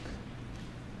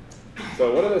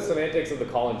 So what are the semantics of the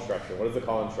call instruction? What does the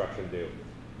call instruction do?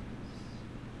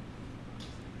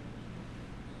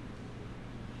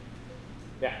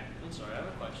 Yeah. I'm sorry, I have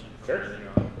a question. Sure. You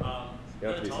don't have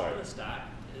to the be top sorry. of the stack,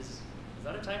 is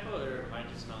that a typo or am I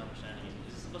just not understanding it?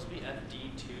 Is it supposed to be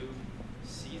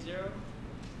FD2C0?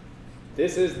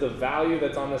 This is the value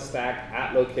that's on the stack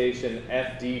at location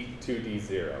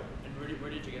FD2D0. And where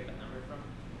did you get that number from?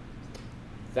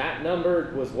 That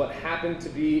number was what happened to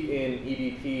be in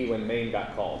EBP when main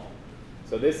got called.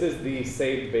 So this is the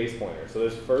saved base pointer. So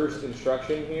this first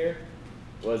instruction here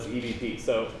was EBP.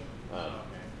 So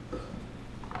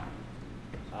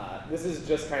this is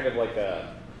just kind of like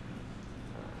a,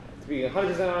 to be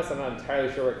 100% honest, I'm not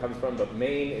entirely sure where it comes from, but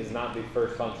main is not the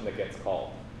first function that gets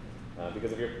called.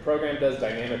 Because if your program does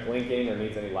dynamic linking or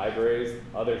needs any libraries,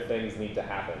 other things need to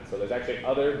happen. So there's actually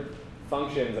other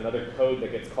functions and other code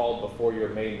that gets called before your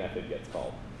main method gets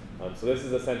called. So this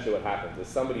is essentially what happens, is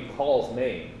somebody calls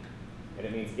main, and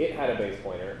it means it had a base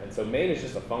pointer, and so main is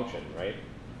just a function, right?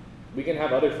 We can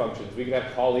have other functions. We can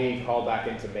have callee call back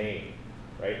into main,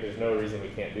 right? There's no reason we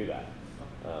can't do that.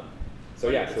 So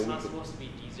yeah, It's so not supposed to be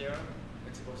D0,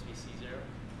 it's supposed to be C0?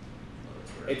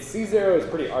 It's C0 is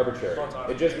pretty arbitrary. Oh, it's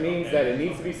It just arbitrary, means okay. that it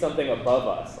needs to be something above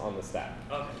us on the stack.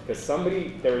 Okay. Because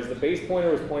there was the base pointer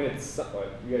was pointed,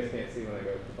 you guys can't see when I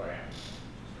go too far out.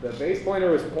 The base pointer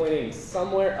was pointing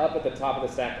somewhere up at the top of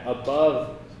the stack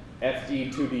above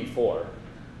FD2D4.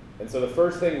 And so the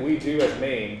first thing we do as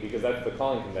main, because that's the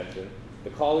calling convention,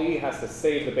 the callee has to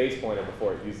save the base pointer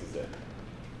before it uses it.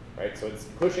 Right? So it's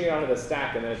pushing it onto the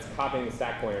stack and then it's copying the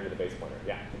stack pointer to the base pointer.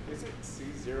 Yeah? Isn't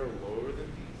C0 lower than D0?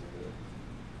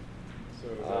 So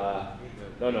is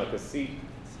that No, because C.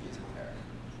 C is higher.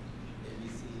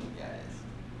 ABC,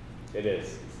 yeah, It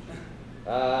is.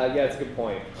 Yeah, it's a good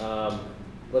point.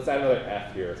 Let's add another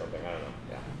F here or something. I don't know.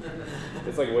 Yeah.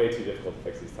 It's like way too difficult to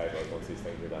fix these typos once these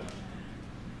things are done.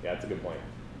 Yeah, that's a good point.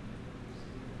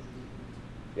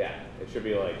 Yeah, it should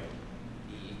be like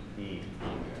E.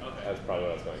 Okay. That's probably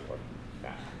what I was going for.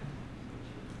 Yeah.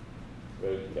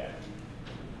 Good. Yeah.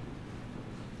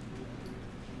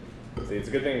 See, it's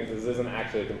a good thing this isn't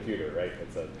actually a computer, right?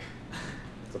 It's a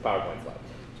PowerPoint slide.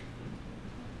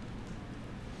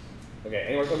 Okay,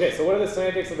 anyway, okay, so what are the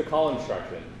semantics of the call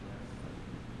instruction?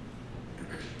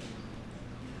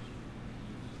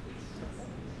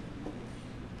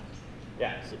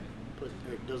 Yeah.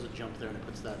 It does a jump there and it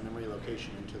puts that memory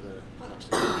location into the next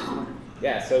instruction.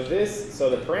 Yeah, so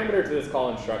the parameter to this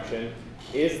call instruction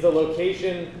is the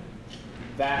location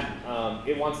that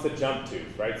it wants to jump to,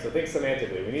 right? So think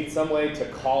semantically. We need some way to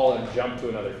call and jump to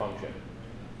another function.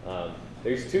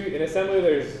 There's in assembly,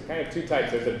 there's kind of two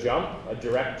types. There's a jump, a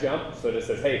direct jump, so it just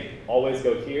says, hey, always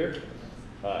go here.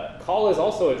 Call is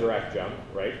also a direct jump,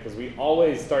 right? Because we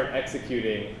always start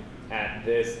executing at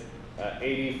this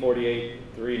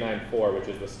 8048.394, which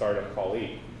is the start of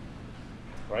callee.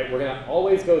 Right? We're going to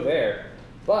always go there,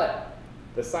 but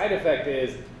the side effect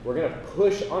is we're going to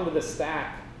push onto the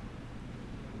stack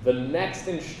the next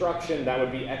instruction that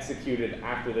would be executed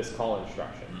after this call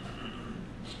instruction.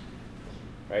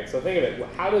 Right? So think of it.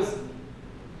 How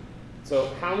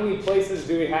many places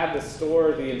do we have to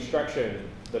store the instruction,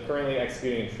 the currently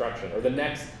executing instruction, or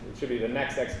it should be the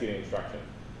next executing instruction?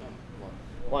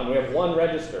 One. We have one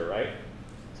register, right?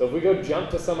 So if we go jump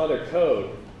to some other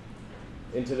code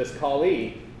into this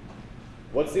callee,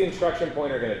 what's the instruction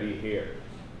pointer going to be here?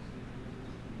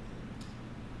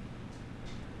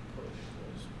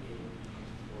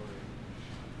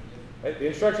 Right? The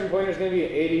instruction pointer is going to be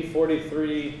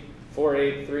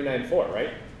 8043.48.394,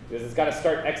 right? Because it's got to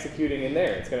start executing in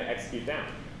there. It's going to execute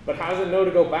down. But how does it know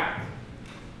to go back?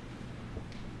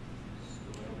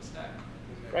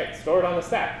 Right, store it on the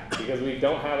stack, because we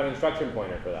don't have an instruction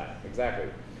pointer for that. Exactly.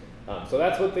 So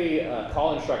that's what the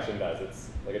call instruction does. It's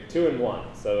like a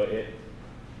 2-in-1. So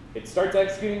it starts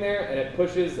executing there, and it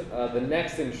pushes the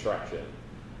next instruction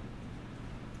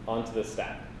onto the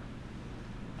stack.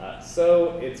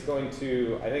 So it's going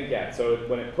to, so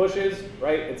when it pushes,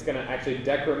 right, it's going to actually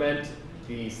decrement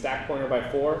the stack pointer by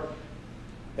 4.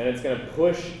 then it's going to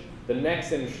push the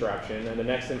next instruction, and the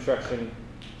next instruction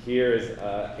here is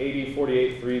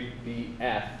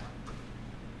 8048.3bf.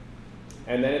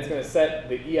 And then it's going to set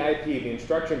the EIP, the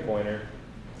instruction pointer,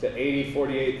 to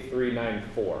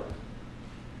 8048.394,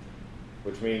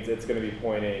 which means it's going to be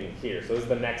pointing here. So this is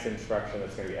the next instruction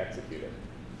that's going to be executed.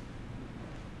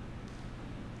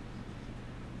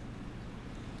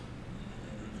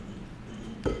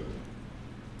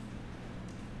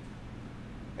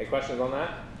 Any questions on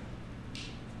that?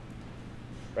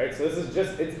 Right, so this is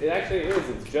just, it actually is,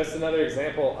 it's just another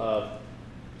example of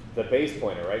the base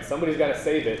pointer, right? Somebody's got to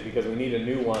save it because we need a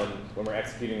new one when we're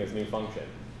executing this new function.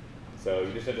 So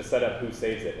you just have to set up who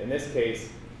saves it. In this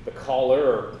case, the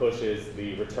caller pushes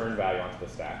the return value onto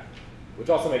the stack, which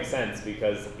also makes sense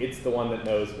because it's the one that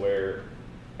knows where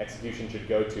execution should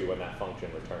go to when that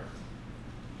function returns.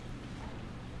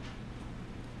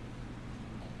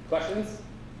 Questions?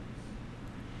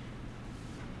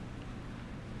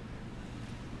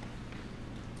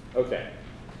 Okay,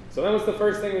 so then what's the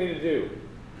first thing we need to do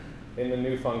in the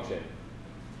new function?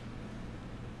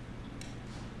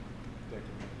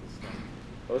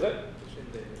 What was it?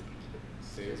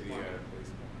 Save the base pointer.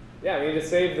 Yeah, we need to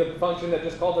save the function that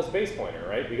just called us base pointer,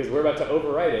 right? Because we're about to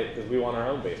overwrite it because we want our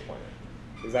own base pointer.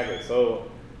 Exactly. So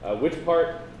which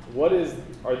part,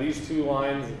 are these two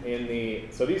lines in the,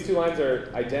 so these two lines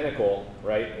are identical,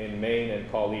 right, in main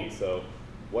and callee. So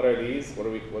what are these? What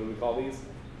do we call these?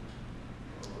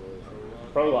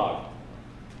 Prologue.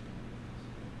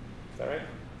 Is that right?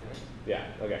 Yeah,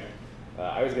 okay.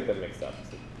 I always get them mixed up.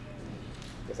 So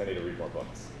I guess I need to read more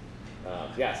books.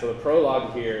 Yeah, so the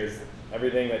prologue here is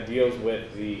everything that deals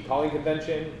with the calling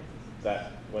convention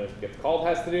that when it gets called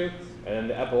has to do, and then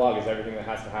the epilogue is everything that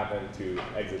has to happen to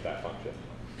exit that function.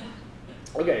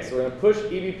 Okay, so we're going to push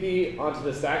EBP onto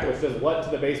the stack, which does what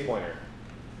to the base pointer?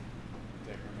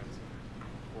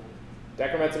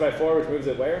 Decrements it by 4, which moves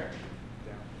it where?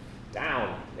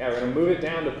 Down. Yeah, we're going to move it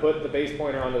down to put the base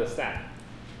pointer onto the stack.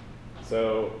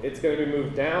 So it's going to be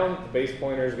moved down. The base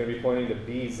pointer is going to be pointing to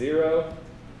B0.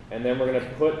 And then we're going to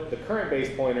put the current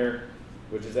base pointer,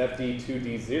 which is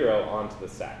FD2D0, onto the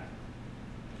stack.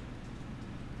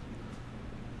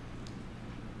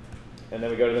 And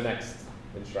then we go to the next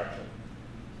instruction.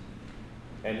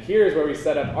 And here's where we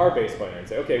set up our base pointer and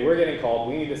say, okay, we're getting called.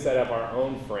 We need to set up our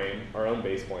own frame, our own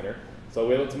base pointer. So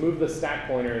let's move the stack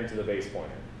pointer into the base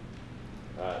pointer.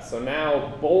 So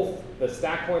now both the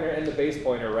stack pointer and the base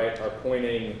pointer, right, are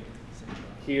pointing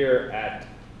here at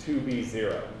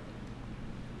 2B0.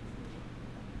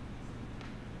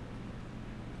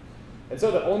 And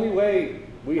so the only way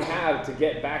we have to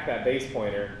get back that base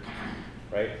pointer,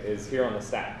 right, is here on the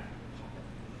stack,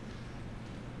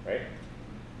 right?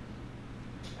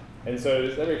 And so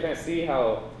does everybody kind of see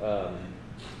how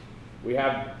we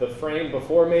have the frame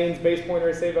before main's base pointer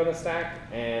is saved on the stack,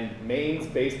 and main's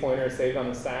base pointer is saved on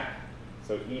the stack.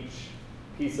 So each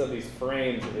piece of these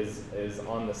frames is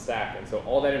on the stack. And so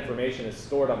all that information is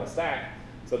stored on the stack.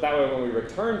 So that way when we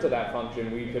return to that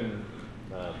function, we can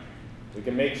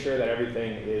make sure that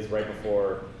everything is right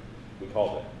before we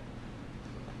called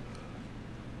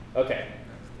it. Okay.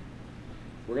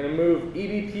 We're going to move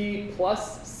EBP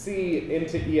plus C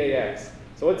into EAX.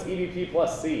 So what's EBP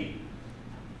plus C?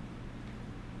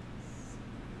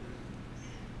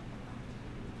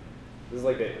 This is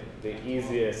like the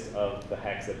easiest of the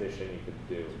hex addition you could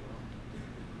do.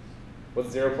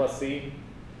 What's 0 plus C?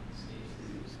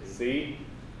 C.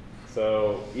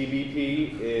 So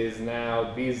EBP is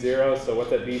now B0, so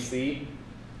what's at BC?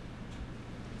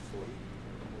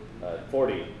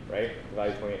 40, right?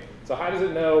 Value 28. So how does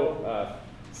it know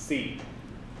C?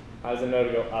 How does it know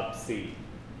to go up C?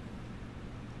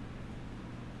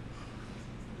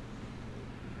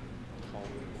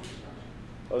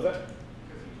 What was that?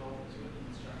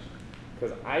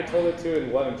 Because I told it to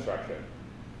in what instruction?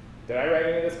 Did I write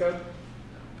any of this code?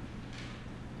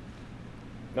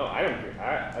 No, I don't care.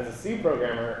 As a C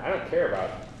programmer, I don't care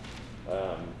about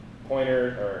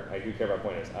pointers, or I do care about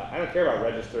pointers. I don't care about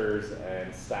registers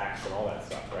and stacks and all that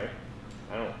stuff, right?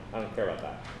 I don't care about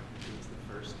that. What's the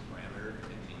first parameter in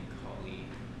the callee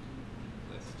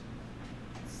list?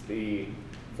 It's the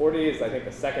 40 is I think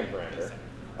the second parameter.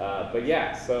 But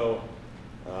yeah, so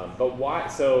but why?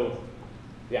 So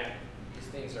yeah. These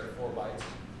things are 4 bytes.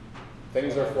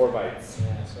 Things are 4 bytes.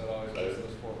 Yeah, so it always goes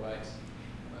those 4 bytes.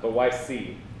 But why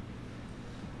C?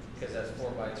 Because that's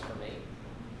 4 bytes for me.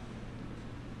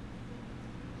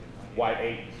 Why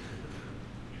 8?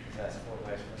 Because that's 4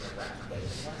 bytes from the last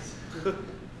place.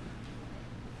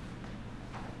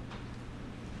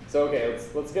 So okay,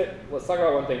 let's talk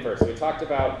about one thing first. So we talked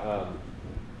about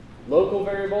local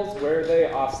variables, where are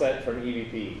they offset from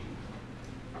EBP?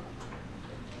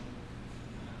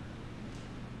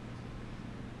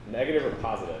 Negative or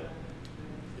positive?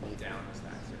 Down the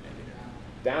stacks are negative.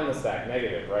 Down the stack,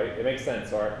 negative, right? It makes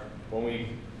sense. When we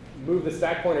move the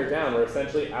stack pointer down, we're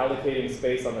essentially allocating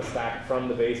space on the stack from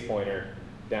the base pointer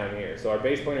down here. So our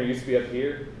base pointer used to be up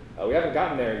here. We haven't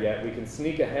gotten there yet. We can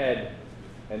sneak ahead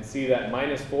and see that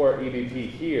 -4 EBP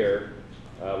here,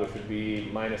 which would be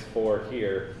 -4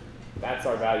 here. That's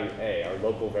our value A, our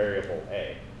local variable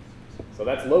A. So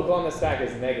that's local on the stack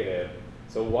is negative.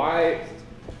 So why?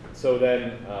 So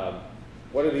then,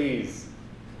 what are these?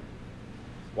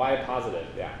 Why positive?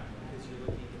 Yeah. Because you're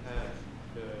looking at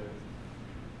the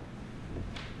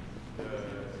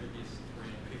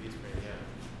previous frame, yeah.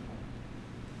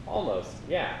 Almost,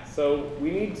 yeah. So we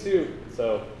need to,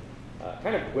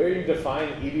 kind of where you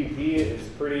define EBP is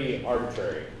pretty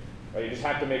arbitrary, right? You just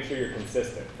have to make sure you're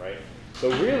consistent, right? So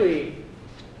really,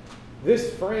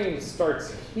 this frame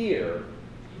starts here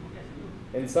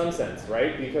in some sense,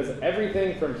 right? Because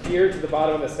everything from here to the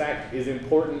bottom of the stack is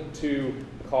important to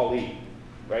callee,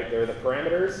 right? There are the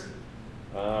parameters,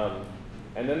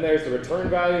 and then there's the return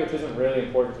value, which isn't really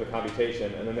important to the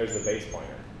computation, and then there's the base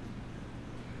pointer.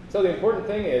 So the important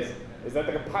thing is that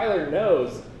the compiler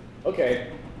knows,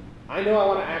 okay, I know I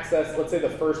want to access, let's say, the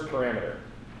first parameter,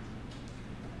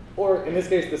 or in this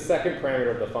case, the second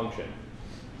parameter of the function.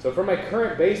 So for my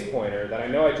current base pointer that I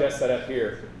know I just set up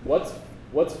here, what's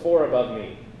 4 above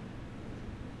me?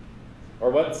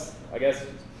 Or what's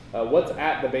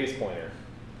at the base pointer?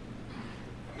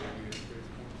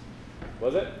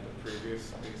 Was it? The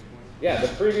previous base pointer? Yeah, the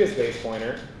previous base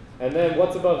pointer. And then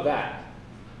what's above that?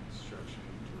 Instruction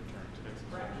to return to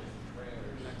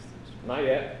next. Not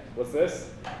yet. What's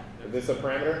this? Is this a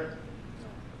parameter?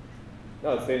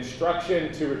 No, it's the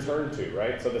instruction to return to,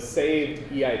 right? So the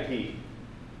saved EIP.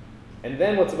 And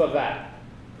then what's above that?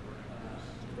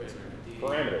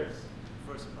 Parameters.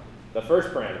 The first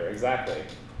parameter, exactly.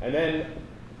 And then,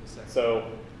 so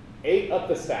 8 up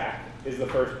the stack is the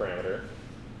first parameter.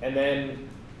 And then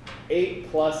 8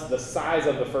 plus the size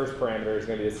of the first parameter is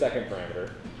going to be the second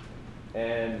parameter.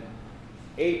 And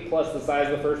 8 plus the size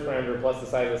of the first parameter plus the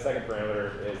size of the second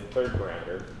parameter is the third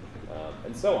parameter,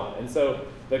 and so on. And so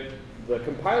the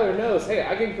compiler knows, hey,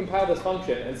 I can compile this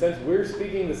function, and since we're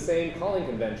speaking the same calling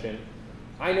convention,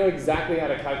 I know exactly how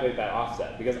to calculate that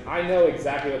offset, because I know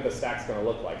exactly what the stack's going to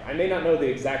look like. I may not know the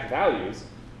exact values,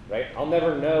 right? I'll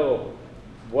never know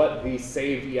what the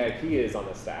saved EIP is on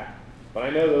the stack, but I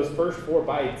know those first 4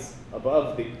 bytes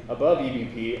above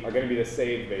EBP are going to be the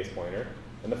saved base pointer,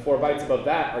 and the 4 bytes above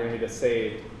that are going to be the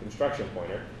saved instruction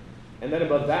pointer, and then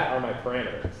above that are my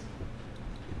parameters.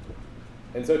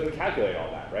 And so it can calculate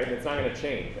all that, right? And it's not going to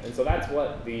change. And so that's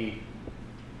what the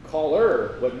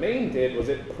caller, what main did was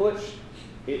it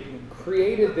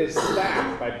created this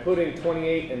stack by putting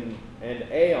 28 and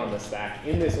A on the stack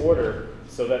in this order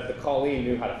so that the callee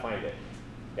knew how to find it.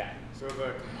 Yeah? So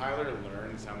the compiler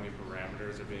learns how many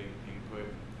parameters are being input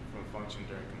from a function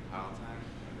during compile time?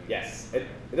 Yes. It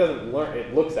doesn't learn,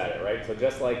 it looks at it, right? So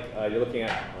just like you're looking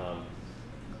at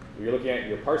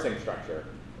your parsing structure,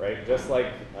 right? Just like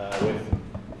with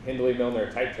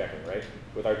Hindley-Milner type checking, right?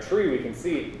 With our tree, we can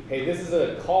see, hey, this is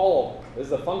a call, this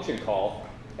is a function call,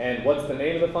 and what's the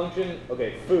name of the function?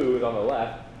 Okay, foo is on the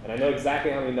left, and I know exactly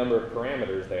how many number of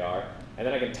parameters they are, and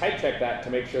then I can type check that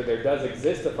to make sure there does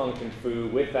exist a function foo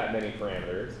with that many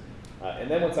parameters. And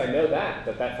then once I know that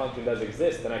function does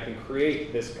exist, then I can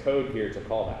create this code here to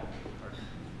call that.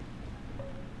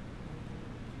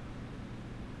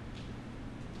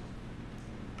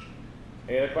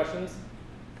 Any other questions?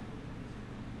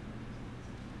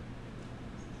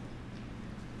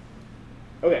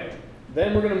 Okay,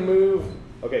 then we're going to move,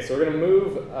 so we're going to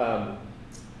move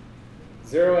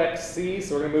 0xc,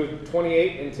 so we're going to move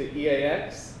 28 into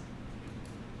EAX.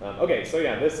 So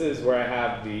yeah, this is where I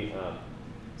have the,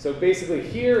 so basically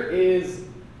here is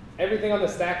everything on the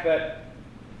stack that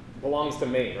belongs to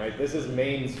main, right? This is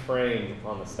main's frame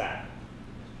on the stack.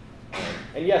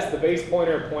 And yes, the base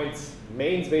pointer points,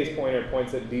 main's base pointer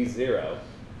points at D0.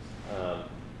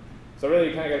 So really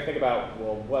you kind of got to think about,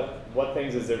 well, what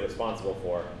things is it responsible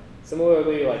for?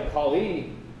 Similarly, like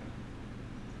callee,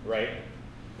 right?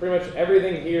 Pretty much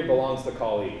everything here belongs to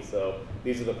callee. So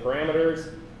these are the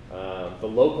parameters, the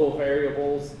local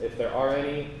variables, if there are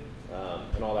any,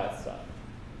 and all that stuff.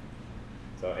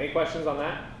 So any questions on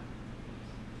that?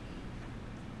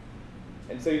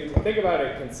 And so you can think about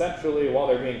it conceptually while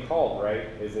they're being called, right?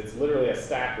 It's literally a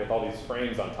stack with all these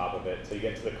frames on top of it, so you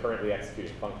get to the currently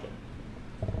executing function.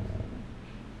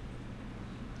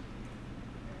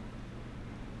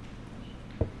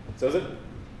 So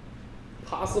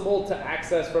possible to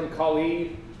access from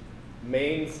callee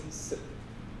main's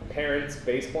parent's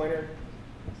base pointer?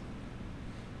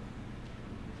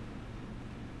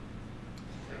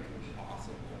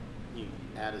 You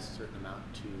add a certain amount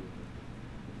to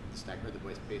the stack or the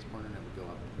base pointer, and it would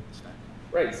go up the stack.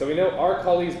 Right, so we know our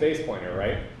callee's base pointer,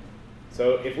 right?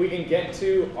 So if we can get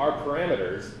to our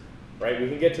parameters, right, we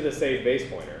can get to the saved base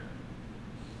pointer.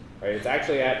 Right, it's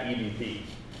actually at EBP.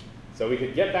 So we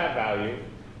could get that value,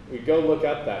 we go look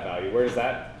up that value. Where does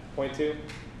that point to?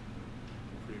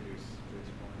 Previous base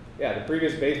pointer. Yeah, the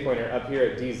previous base pointer up here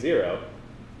at D0,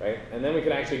 right? And then we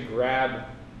could actually grab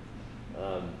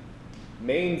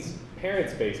main's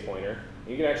parent's base pointer.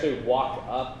 You can actually walk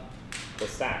up the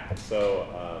stack.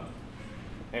 So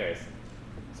anyways,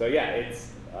 so yeah,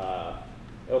 it's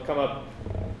it'll come up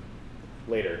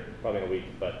later, probably in a week,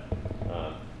 but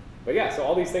yeah, so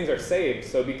all these things are saved.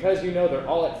 So because you know they're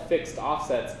all at fixed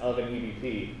offsets of an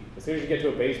EBP, as soon as you get to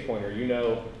a base pointer, you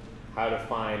know how to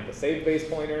find the saved base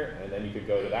pointer, and then you could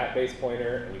go to that base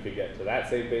pointer, and you could get to that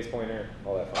saved base pointer,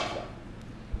 all that fun stuff.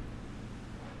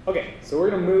 Okay, so we're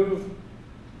going to move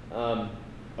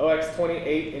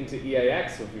OX28 into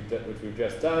EAX, which we've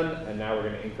just done, and now we're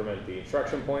going to increment the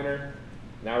instruction pointer.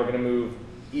 Now we're going to move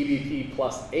EBP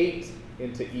plus 8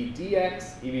 into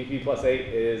EDX. EBP plus 8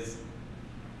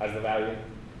 has the value.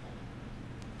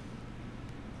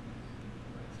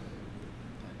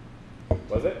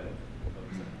 Was it?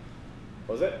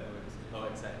 Was it?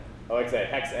 OXA. OXA,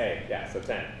 hex A, yeah, so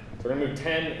 10. So we're going to move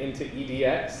 10 into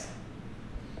EDX.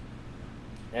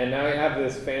 And now we have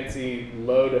this fancy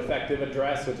load effective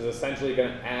address, which is essentially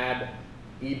going to add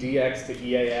EDX to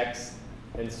EAX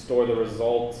and store the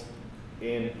result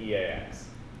in EAX.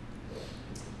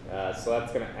 So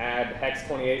that's going to add hex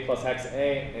 28 plus hex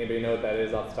A. Anybody know what that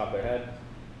is off the top of their head?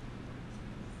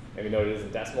 Maybe know what it is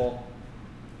in decimal?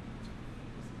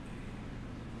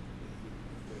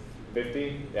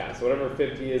 50? Yeah, so whatever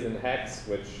 50 is in hex,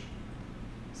 which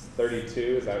is 32,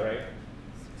 is that right?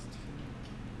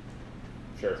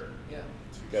 Sure. Yeah.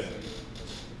 Good.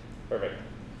 Perfect.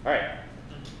 All right.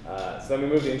 So then we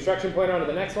move the instruction pointer onto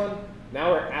the next one.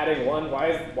 Now we're adding 1.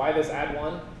 Why this add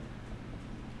 1?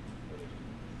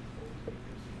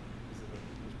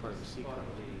 It's part of the C code.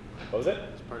 What was it?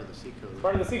 It's part of the C code. It's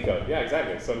part of the C code. Yeah,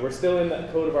 exactly. So we're still in the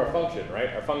code of our function, right?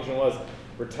 Our function was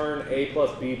return A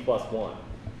plus B plus 1.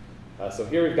 So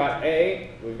here we've got A,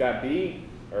 we've got B,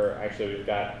 or actually we've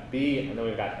got B, and then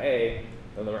we've got A,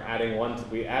 and then we're adding 1.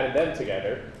 We added them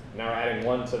together. Now we're adding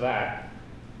 1 to that.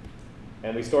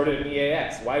 And we stored it in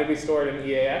EAX. Why did we store it in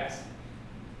EAX?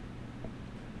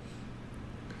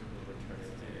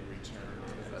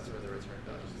 That's where the return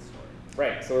value is stored.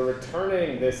 Right, so we're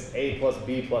returning this A plus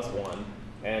B plus 1.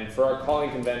 And for our calling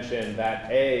convention,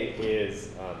 that A is,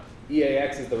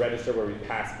 EAX is the register where we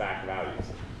pass back values.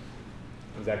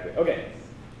 Exactly. Okay.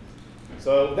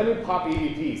 So then we pop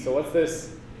EBP. So what's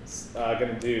this going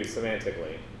to do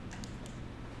semantically?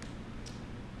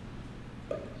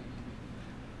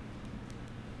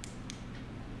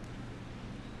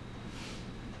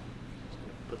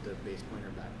 Put the base pointer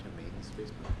back to main's base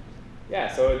pointer.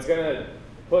 Yeah, so it's going to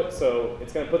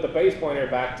put the base pointer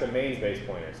back to main's base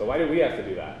pointer. So why do we have to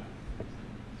do that?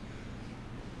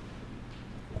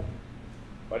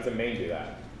 Why does the main do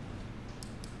that?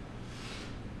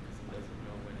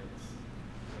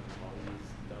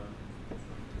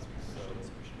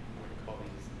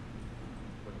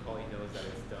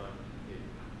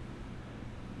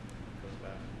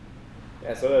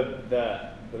 Yeah, so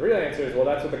the real answer is, well,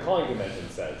 that's what the calling convention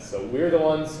says. So we're the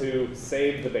ones who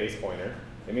saved the base pointer.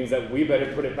 It means that we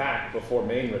better put it back before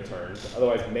main returns.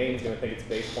 Otherwise, main's going to think its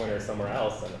base pointer is somewhere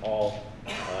else, and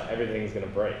everything's going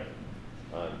to break.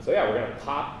 So yeah, we're going to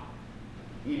pop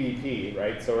EBP,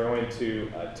 right? So we're going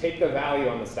to take the value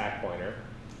on the stack pointer,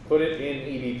 put it in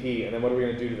EBP, and then what are we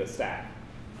going to do to the stack?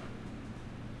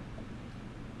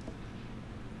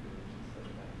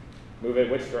 Move it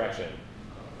which direction?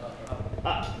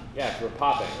 Up. Yeah, so we're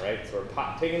popping, right? So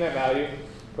we're taking that value,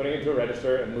 putting it into a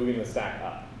register, and moving the stack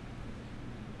up.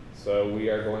 So we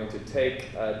are going to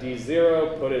take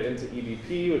D0, put it into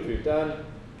EBP, which we've done.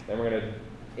 Then we're going to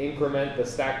increment the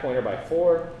stack pointer by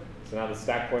 4. So now the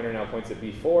stack pointer now points at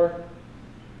B4.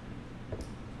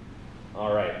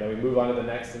 All right, then we move on to the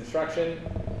next instruction.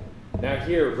 Now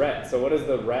here, ret. So what is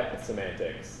the ret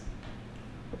semantics?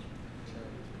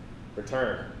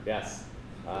 Return, yes.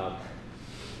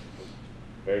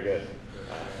 Very good.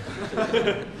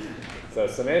 So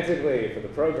semantically, for the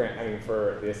program,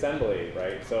 for the assembly,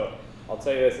 right? So I'll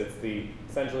tell you this: it's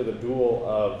essentially the dual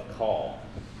of call.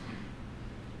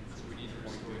 So we need to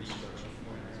restore the instruction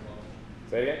pointer as well.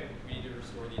 Say it again. We need to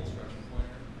restore the instruction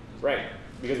pointer. Right.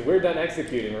 because we're done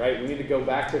executing, right? We need to go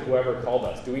back to whoever called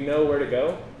us. Do we know where to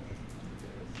go?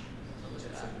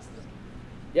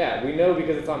 Yeah, we know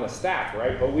because it's on the stack,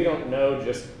 right? But we don't know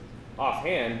just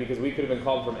offhand because we could have been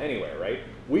called from anywhere, right?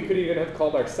 We could even have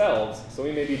called ourselves, so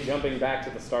we may be jumping back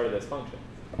to the start of this function.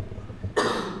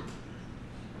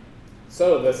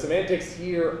 So the semantics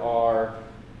here are,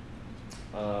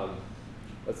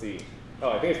 let's see.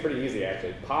 Oh, I think it's pretty easy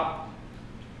actually. Pop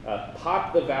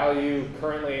the value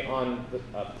currently on the,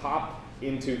 pop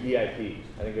into EIP.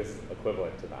 I think is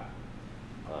equivalent to that.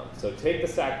 So take the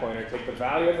stack pointer, take the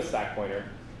value of the stack pointer,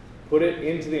 put it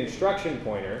into the instruction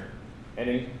pointer,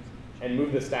 and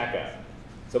move the stack up.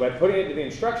 So by putting it into the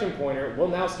instruction pointer, we'll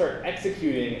now start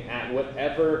executing at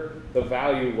whatever the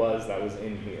value was that was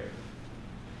in here.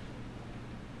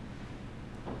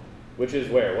 Which is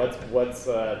where? What's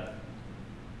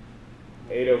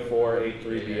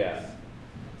 80483BF?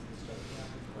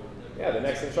 Yeah, the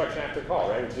next instruction after call,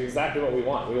 right? Which is exactly what we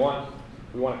want. We want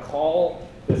to call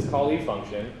this callee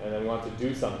function, and then we want to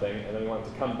do something, and then we want it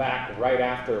to come back right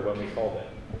after when we called it.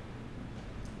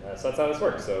 So that's how this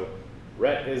works. So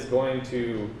ret is going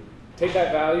to take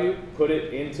that value, put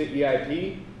it into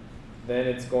EIP, then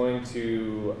it's going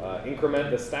to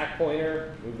increment the stack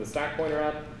pointer, move the stack pointer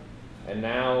up, and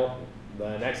now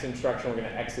the next instruction we're going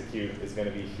to execute is going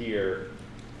to be here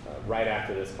right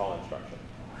after this call instruction.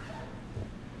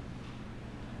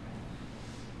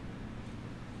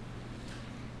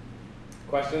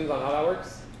 Questions on how that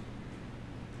works?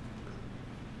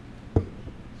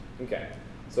 Okay.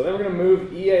 So then we're going to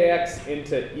move EAX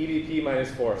into EBP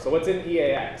minus 4. So what's in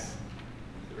EAX?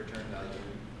 The return value.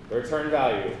 The return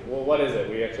value. Well, what is it?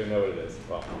 We actually know what it is.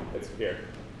 Well, it's here,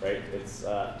 right? It's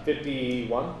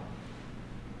 51,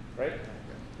 right?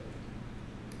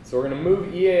 So we're going to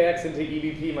move EAX into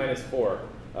EBP minus 4.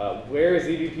 Where is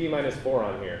EBP minus 4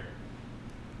 on here?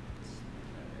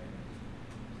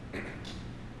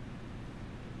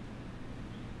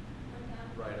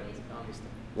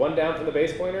 One down from the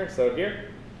base pointer, so here?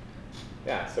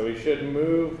 Yeah, so we should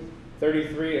move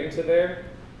 33 into there.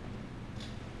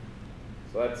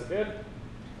 So that's good.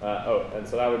 Oh, and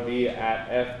so that would be at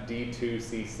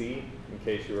FD2CC, in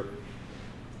case you were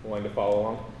wanting to follow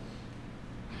along.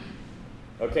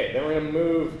 Okay, then we're going to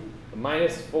move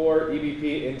minus 4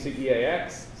 EBP into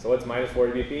EAX. So what's minus 4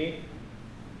 EBP?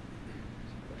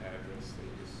 Address that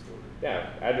you just stored. Yeah,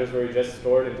 address where we just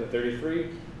stored into 33.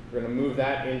 We're going to move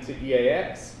that into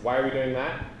EAX. Why are we doing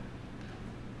that?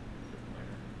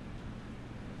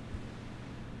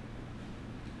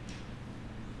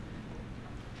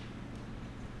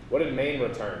 What did main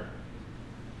return?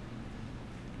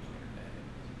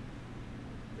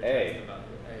 A.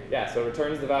 Yeah, so it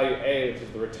returns the value A, which is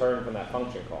the return from that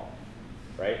function call,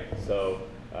 right? So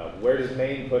where does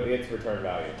main put its return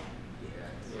value?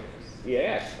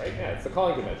 EAX, right? Yeah, it's the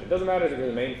calling convention. It doesn't matter if you're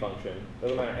the main function. It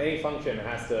doesn't matter. Any function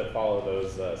has to follow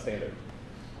those standards.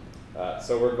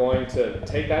 So we're going to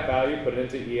take that value, put it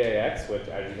into EAX, which,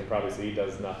 as you can probably see,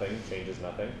 does nothing, changes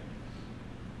nothing.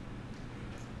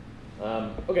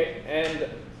 Okay, and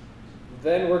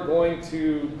then we're going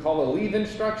to call a leave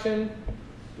instruction,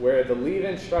 where the leave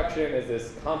instruction is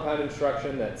this compound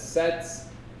instruction that sets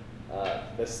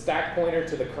the stack pointer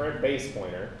to the current base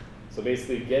pointer. So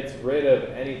basically gets rid of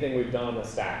anything we've done on the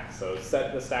stack. So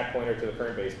set the stack pointer to the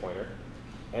current base pointer,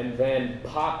 and then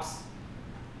pops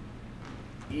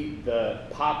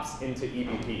into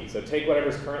EBP. So take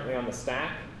whatever's currently on the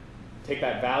stack, take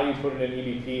that value, put it in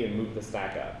EBP, and move the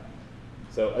stack up.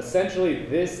 So essentially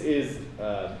this is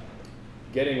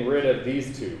getting rid of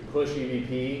these two, push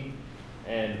EBP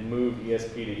and move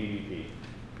ESP to EBP.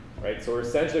 Right? So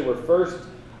we're first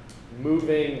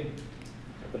moving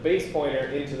the base pointer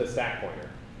into the stack pointer.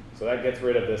 So that gets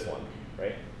rid of this one,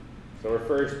 right? So we're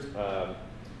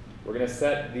going to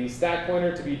set the stack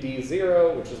pointer to be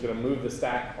D0, which is going to move the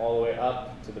stack all the way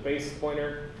up to the base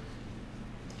pointer.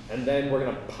 And then we're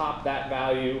going to pop that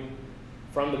value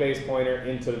from the base pointer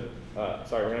into, we're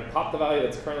going to pop the value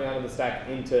that's currently on the stack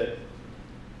into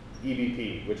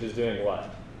EBP, which is doing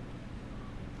what?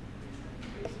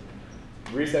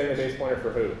 Resetting the base pointer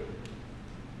for who?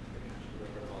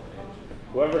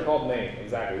 Whoever called main,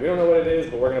 exactly. We don't know what it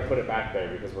is, but we're going to put it back there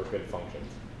because we're good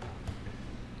functions.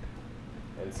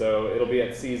 And so it'll be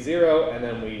at C0, and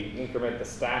then we increment the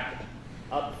stack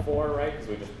up 4, right? Because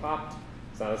we just popped.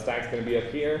 So now the stack's going to be up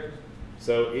here.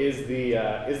 So is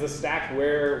the stack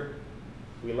where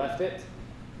we left it?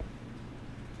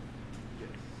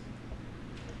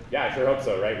 Yeah, I sure hope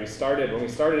so, right? When we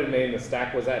started in main, the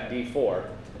stack was at D4.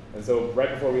 And so right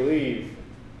before we leave,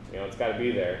 it's got to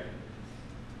be there.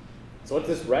 So what's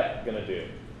this ret going to do?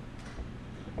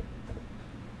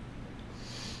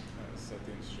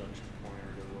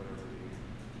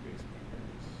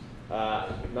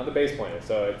 Not the base pointer.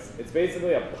 So it's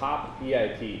basically a pop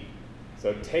EIP.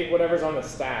 So take whatever's on the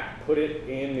stack, put it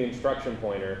in the instruction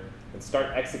pointer, and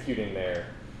start executing there,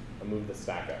 and move the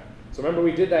stack up. So remember,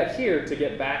 we did that here to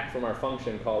get back from our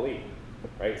function callee,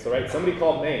 right? So somebody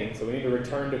called main, so we need to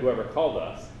return to whoever called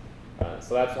us.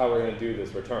 So that's how we're going to do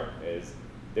this return.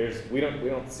 We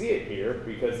don't see it here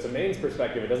because to main's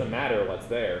perspective, it doesn't matter what's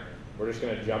there. We're just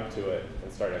going to jump to it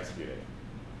and start executing it.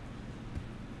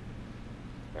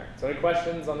 All right. So any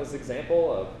questions on this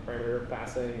example of parameter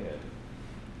passing and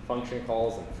function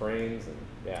calls and frames and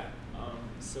yeah?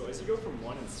 So as you go from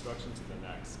one instruction to the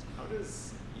next, how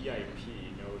does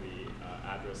EIP know the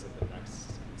address of the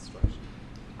next instruction?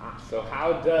 So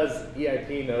how does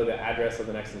EIP know the address of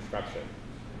the next instruction?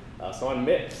 So on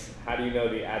MIPS, how do you know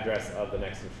the address of the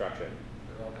next instruction?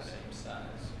 They're all the same size.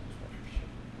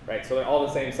 Right, so they're all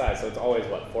the same size, so it's always,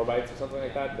 what, 4 bytes or something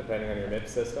like that, depending on your MIPS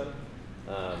system.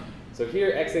 So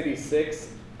here, x86,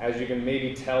 as you can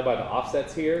maybe tell by the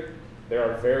offsets here, there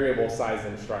are variable size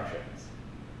instructions.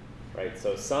 Right,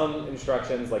 so some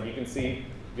instructions, like you can see,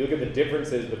 if you look at the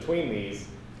differences between these,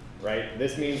 right,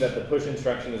 this means that the push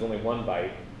instruction is only 1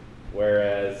 byte,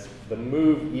 whereas the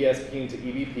move ESP to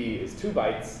EBP is 2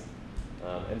 bytes,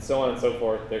 and so on and so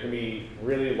forth. There can be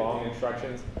really long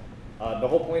instructions. The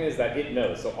whole point is that it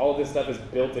knows. So all of this stuff is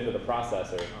built into the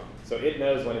processor. So it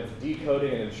knows when it's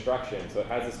decoding an instruction. So it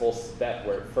has this whole step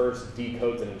where it first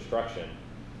decodes an instruction.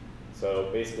 So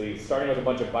basically, starting with a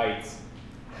bunch of bytes,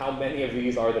 how many of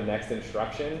these are the next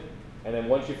instruction? And then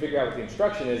once you figure out what the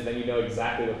instruction is, then you know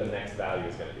exactly what the next value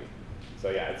is going to be.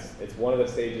 So yeah, it's one of the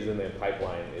stages in the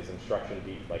pipeline is instruction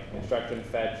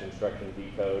fetch, instruction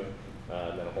decode,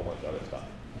 and then a whole bunch of other stuff.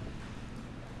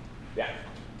 Yeah?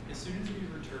 As soon as we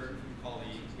return from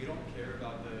callee, we don't care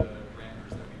about the parameters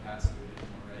that we pass through it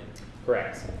anymore, right?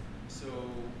 Correct. So,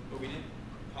 but we didn't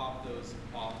pop those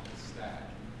off the stack,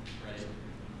 right?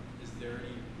 Is there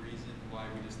any reason why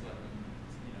we just let them,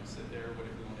 sit there? What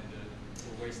if we wanted to?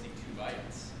 We're wasting 2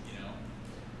 bytes,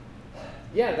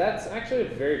 Yeah, that's actually a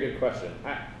very good question.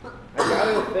 I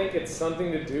gotta think it's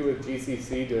something to do with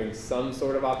GCC doing some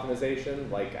sort of optimization.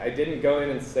 Like I didn't go in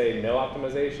and say no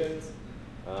optimizations,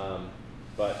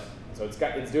 but so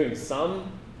it's doing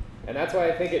some, and that's why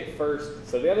I think it first.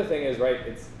 So the other thing is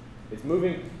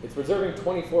it's reserving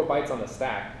 24 bytes on the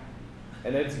stack,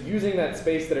 and then it's using that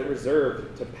space that it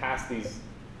reserved to pass these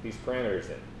parameters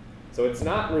in. So it's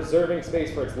not reserving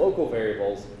space for its local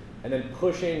variables and then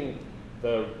pushing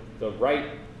the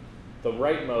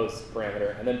rightmost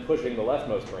parameter and then pushing the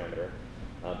leftmost parameter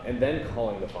and then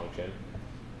calling the function.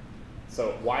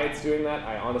 So why it's doing that,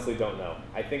 I honestly don't know.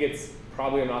 I think it's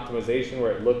probably an optimization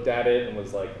where it looked at it and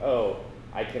was like, oh,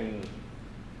 I don't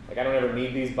ever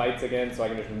need these bytes again, so I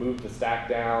can just move the stack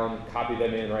down, copy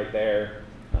them in right there.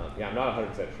 Yeah, I'm not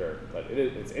 100% sure, but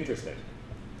it's interesting.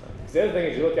 Because the other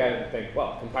thing is you look at it and think,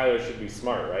 well, compilers should be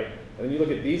smart, right? And then you look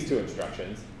at these 2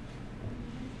 instructions,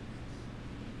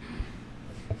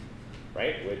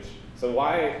 right? So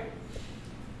I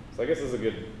guess this is a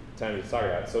good time to talk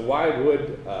about it. So why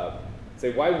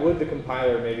would the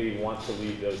compiler maybe want to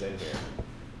leave those in here?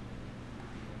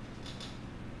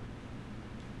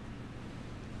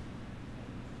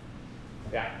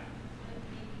 Yeah.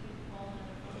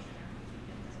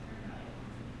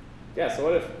 Yeah, so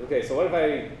what if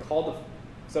I called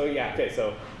so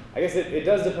I guess it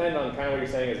does depend on kind of what you're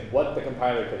saying is what the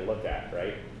compiler can look at,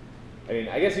 right? I mean,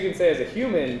 I guess you can say as a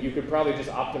human, you could probably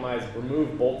just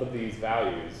remove both of these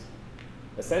values,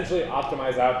 essentially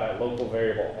optimize out that local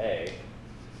variable A,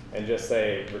 and just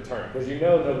say return, because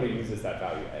nobody uses that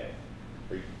value A,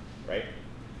 right?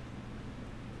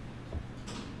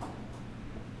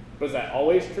 But is that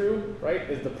always true, right?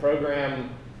 Is the program,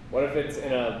 what if it's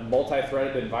in a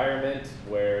multi-threaded environment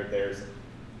where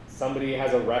somebody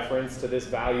has a reference to this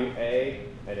value A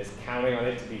and is counting on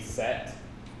it to be set?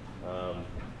 I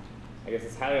guess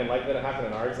it's highly unlikely to happen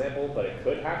in our example, but it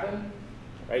could happen,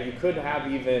 right? You could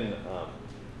have even,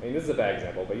 this is a bad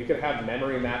example, but you could have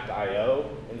memory mapped I/O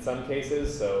in some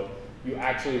cases, so you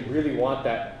actually really want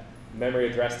that memory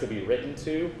address to be written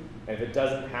to, and if it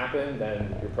doesn't happen,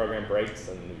 then your program breaks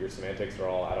and your semantics are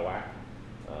all out of whack.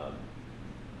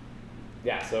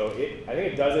 Yeah, so I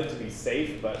think it does it to be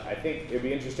safe, but I think it'd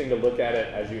be interesting to look at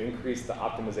it as you increase the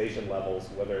optimization levels,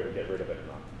 whether it would get rid of it or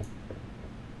not.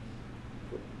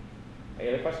 Any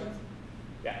other questions?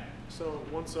 Yeah. So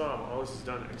once all this is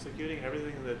done executing,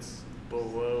 everything that's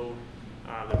below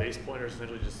the base pointer is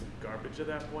essentially just garbage at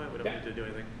that point? We don't need to do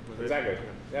anything with it? Exactly.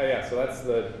 Yeah, so that's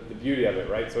the beauty of it,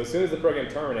 right? So as soon as the program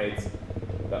terminates,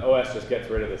 the OS just gets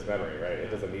rid of this memory, right? It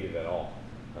doesn't need it at all.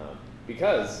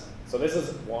 So this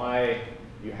is why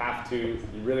you have to,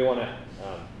 you really want to,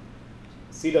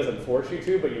 C doesn't force you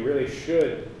to, but you really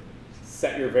should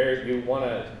set your you want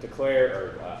to declare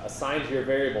or assign to your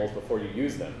variables before you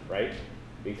use them, right?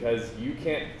 Because you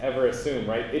can't ever assume,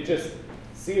 right?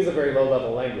 C is a very low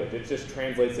level language. It just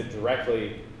translates it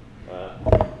directly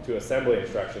to assembly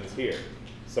instructions here.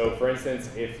 So for instance,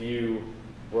 if you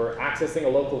were accessing a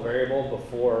local variable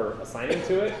before assigning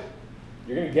to it,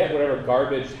 you're going to get whatever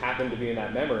garbage happened to be in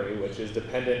that memory, which is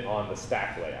dependent on the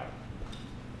stack layout.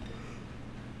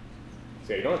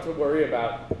 So you don't have to worry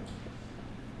about,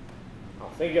 I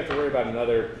don't think you have to worry about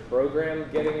another program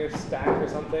getting your stack or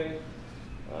something.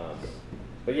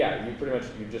 But yeah, you pretty much,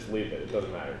 you just leave it. It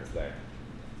doesn't matter, it's there.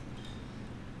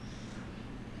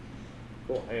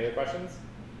 Cool, any other questions?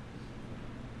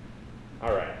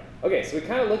 All right, okay, so we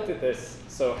kind of looked at this.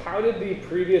 So how did the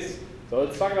previous, so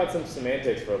let's talk about some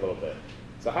semantics for a little bit.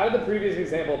 So how did the previous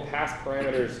example pass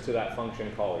parameters to that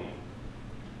function call E?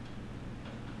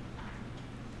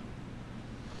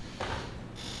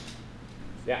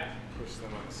 Yeah? Push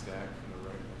them on the stack from the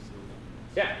right.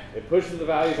 Yeah, it pushes the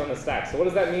values on the stack. So what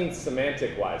does that mean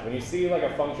semantic-wise? When you see like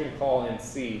a function call in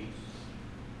C,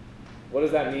 what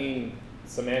does that mean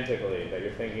semantically that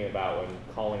you're thinking about when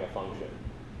calling a function?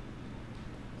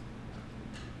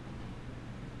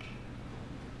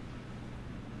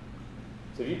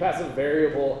 So if you pass a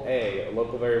variable A, a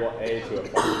local variable A to a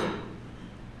function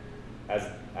as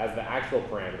the actual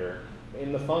parameter,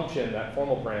 in the function, that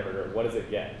formal parameter, what does it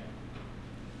get?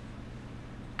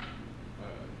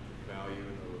 Value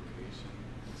in the location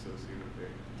associated with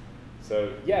A.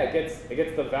 So yeah, it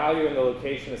gets the value in the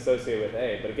location associated with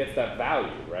A, but it gets that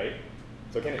value, right?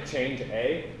 So can it change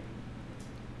A?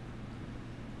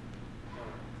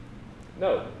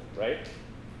 No, right?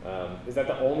 Is that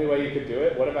the only way you could do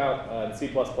it? What about in C++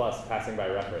 passing by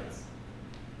reference?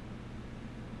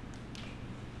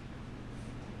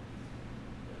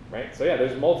 Right? So yeah,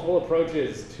 there's multiple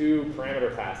approaches to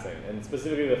parameter passing, and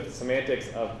specifically the semantics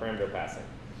of parameter passing.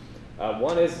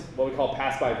 One is what we call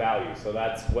pass by value, so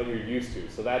that's what you're used to.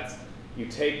 So that's, you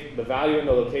take the value in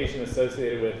the location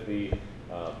associated with the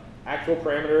actual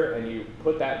parameter, and you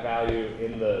put that value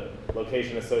in the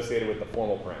location associated with the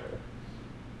formal parameter.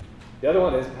 The other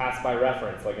one is pass by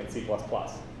reference, like in C++.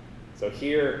 So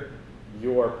here,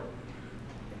 well,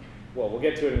 we'll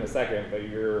get to it in a second, but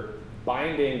you're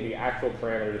binding the actual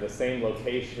parameter to the same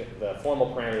location, the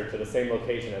formal parameter to the same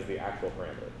location as the actual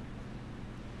parameter.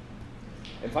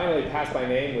 And finally, pass by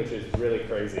name, which is really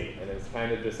crazy, and it's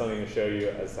kind of just something to show you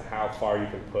as to how far you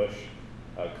can push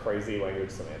crazy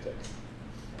language semantics.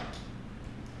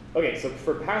 Okay, so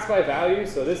for pass by value,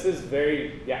 so this is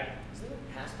very, yeah? Isn't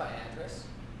it pass by address?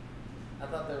 I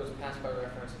thought there was pass by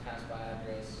reference, pass by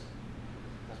address,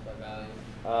 pass by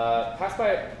value. Pass by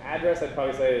address, I'd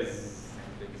probably say, is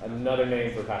another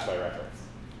name for pass by reference.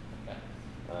 Okay.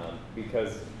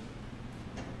 Because,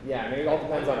 yeah, I mean, it all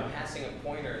depends on. When you're passing a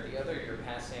pointer, the other you're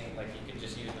passing, like you could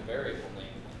just use the variable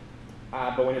name.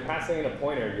 But when you're passing in a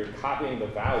pointer, you're copying the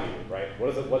value, right?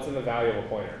 What's in the value of a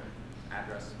pointer?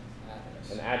 Address.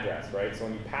 An address, right? So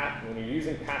when you're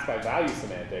using pass by value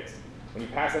semantics, when you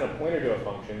pass in a pointer to a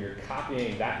function, you're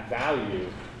copying that value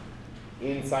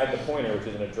inside the pointer, which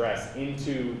is an address,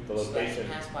 into the location.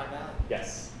 So that's pass by value?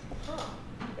 Yes. Huh.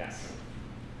 Yes.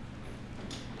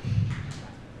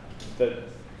 The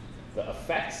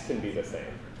effects can be the same,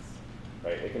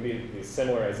 right? It can be as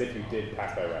similar as if you did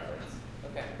pass by reference.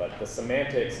 Okay. But the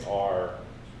semantics are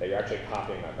that you're actually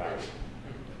copying that value.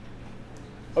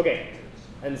 Okay.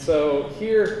 And so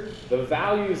here, the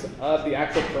values of the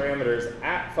actual parameters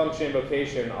at function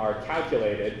invocation are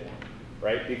calculated,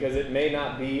 right? Because it may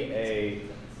not be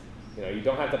you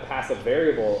don't have to pass a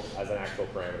variable as an actual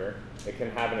parameter. It can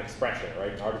have an expression,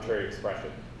 right? An arbitrary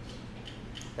expression.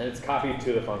 And it's copied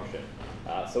to the function.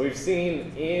 So we've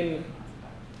seen in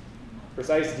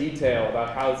precise detail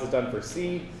about how this is done for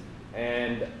C,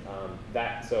 and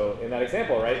so in that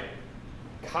example, right,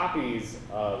 copies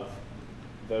of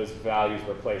those values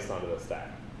were placed onto the stack.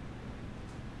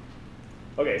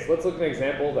 Okay, so let's look at an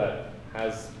example that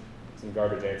has some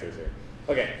garbage answers here.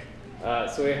 Okay,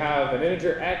 so we have an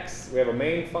integer x, we have a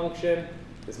main function.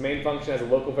 This main function has a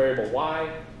local variable y.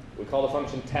 We call the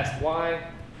function test y,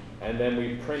 and then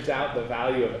we print out the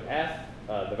value of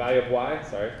the value of y,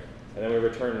 sorry, and then we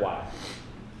return y.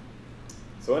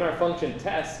 So in our function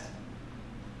test,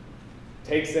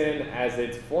 takes in as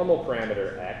its formal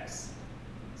parameter x.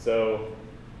 So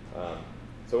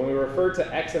when we refer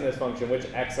to x in this function, which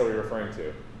x are we referring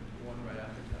to? One right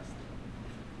after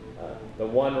test. The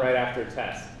one right after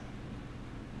test.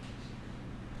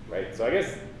 Right, so I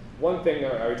guess one thing,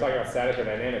 are we talking about static or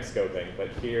dynamic scoping? But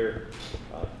here,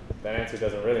 that answer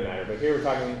doesn't really matter. But here we're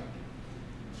talking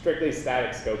strictly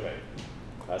static scoping.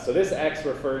 So this x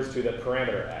refers to the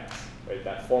parameter x, right?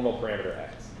 That formal parameter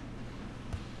x.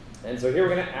 And so here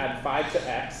we're going to add 5 to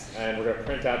x, and we're going to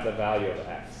print out the value of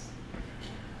x.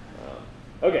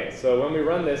 Okay, so when we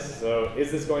run this, so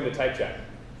is this going to type check?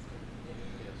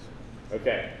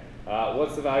 Okay.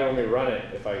 What's the value when we run it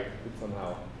if I could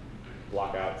somehow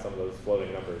block out some of those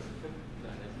floating numbers?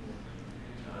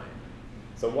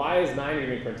 So why is 9 going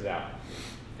to be printed out?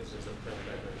 Because there's a print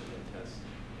declaration in test.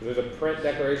 There's a print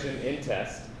declaration in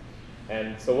test.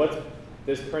 And so what's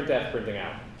this printf printing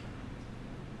out?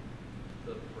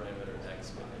 The parameter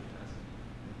x within test.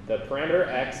 The parameter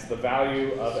x, the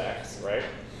value of x, right?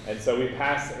 And so we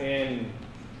pass in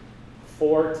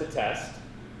 4 to test.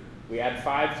 We add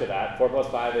 5 to that. 4 plus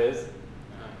 5 is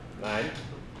 9.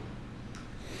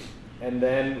 And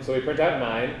then, so we print out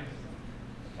 9.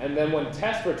 And then when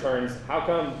test returns, how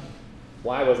come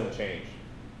y wasn't changed?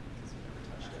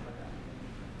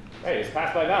 Right, it's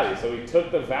passed by value. So we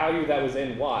took the value that was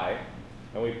in y,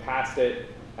 and we passed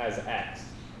it as x.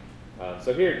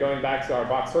 So here, going back to our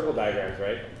box circle diagrams,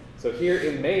 right? So here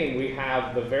in main, we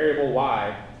have the variable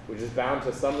y, which is bound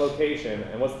to some location.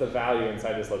 And what's the value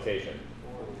inside this location?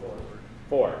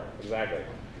 4, exactly.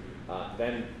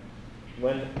 Then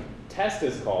when test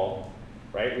is called,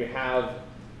 right, we have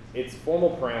its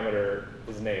formal parameter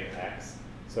is named x.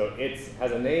 So it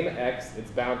has a name x, it's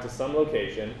bound to some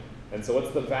location. And so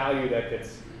what's the value that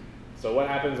gets, so what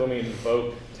happens when we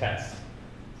invoke test?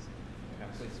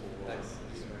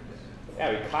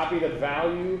 Yeah, we copy the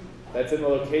value that's in the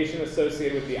location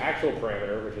associated with the actual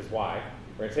parameter, which is y.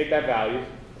 We're going to take that value,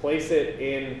 place it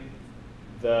in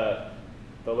the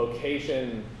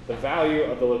location, the value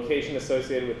of the location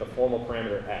associated with the formal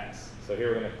parameter x. So here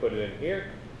we're going to put it in here.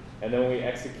 And then when we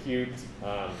execute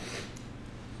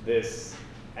this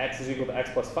x is equal to x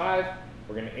plus 5,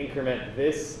 we're going to increment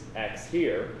this x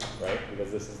here, right?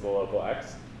 Because this is the local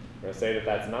x. We're going to say that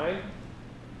that's 9.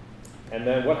 And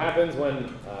then what happens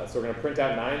when, so we're going to print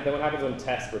out 9. Then what happens when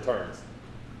test returns?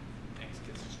 X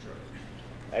gets destroyed.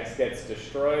 X gets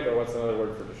destroyed, or what's another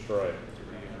word for destroyed?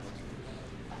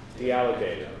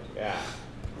 Deallocated. Yeah,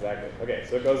 exactly. Okay,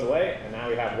 so it goes away, and now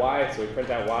we have y. So we print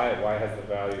out y. Y has the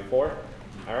value 4.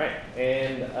 All right,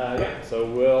 and yeah, so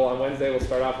on Wednesday we'll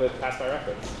start off with pass by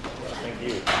reference. So thank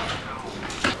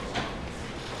you.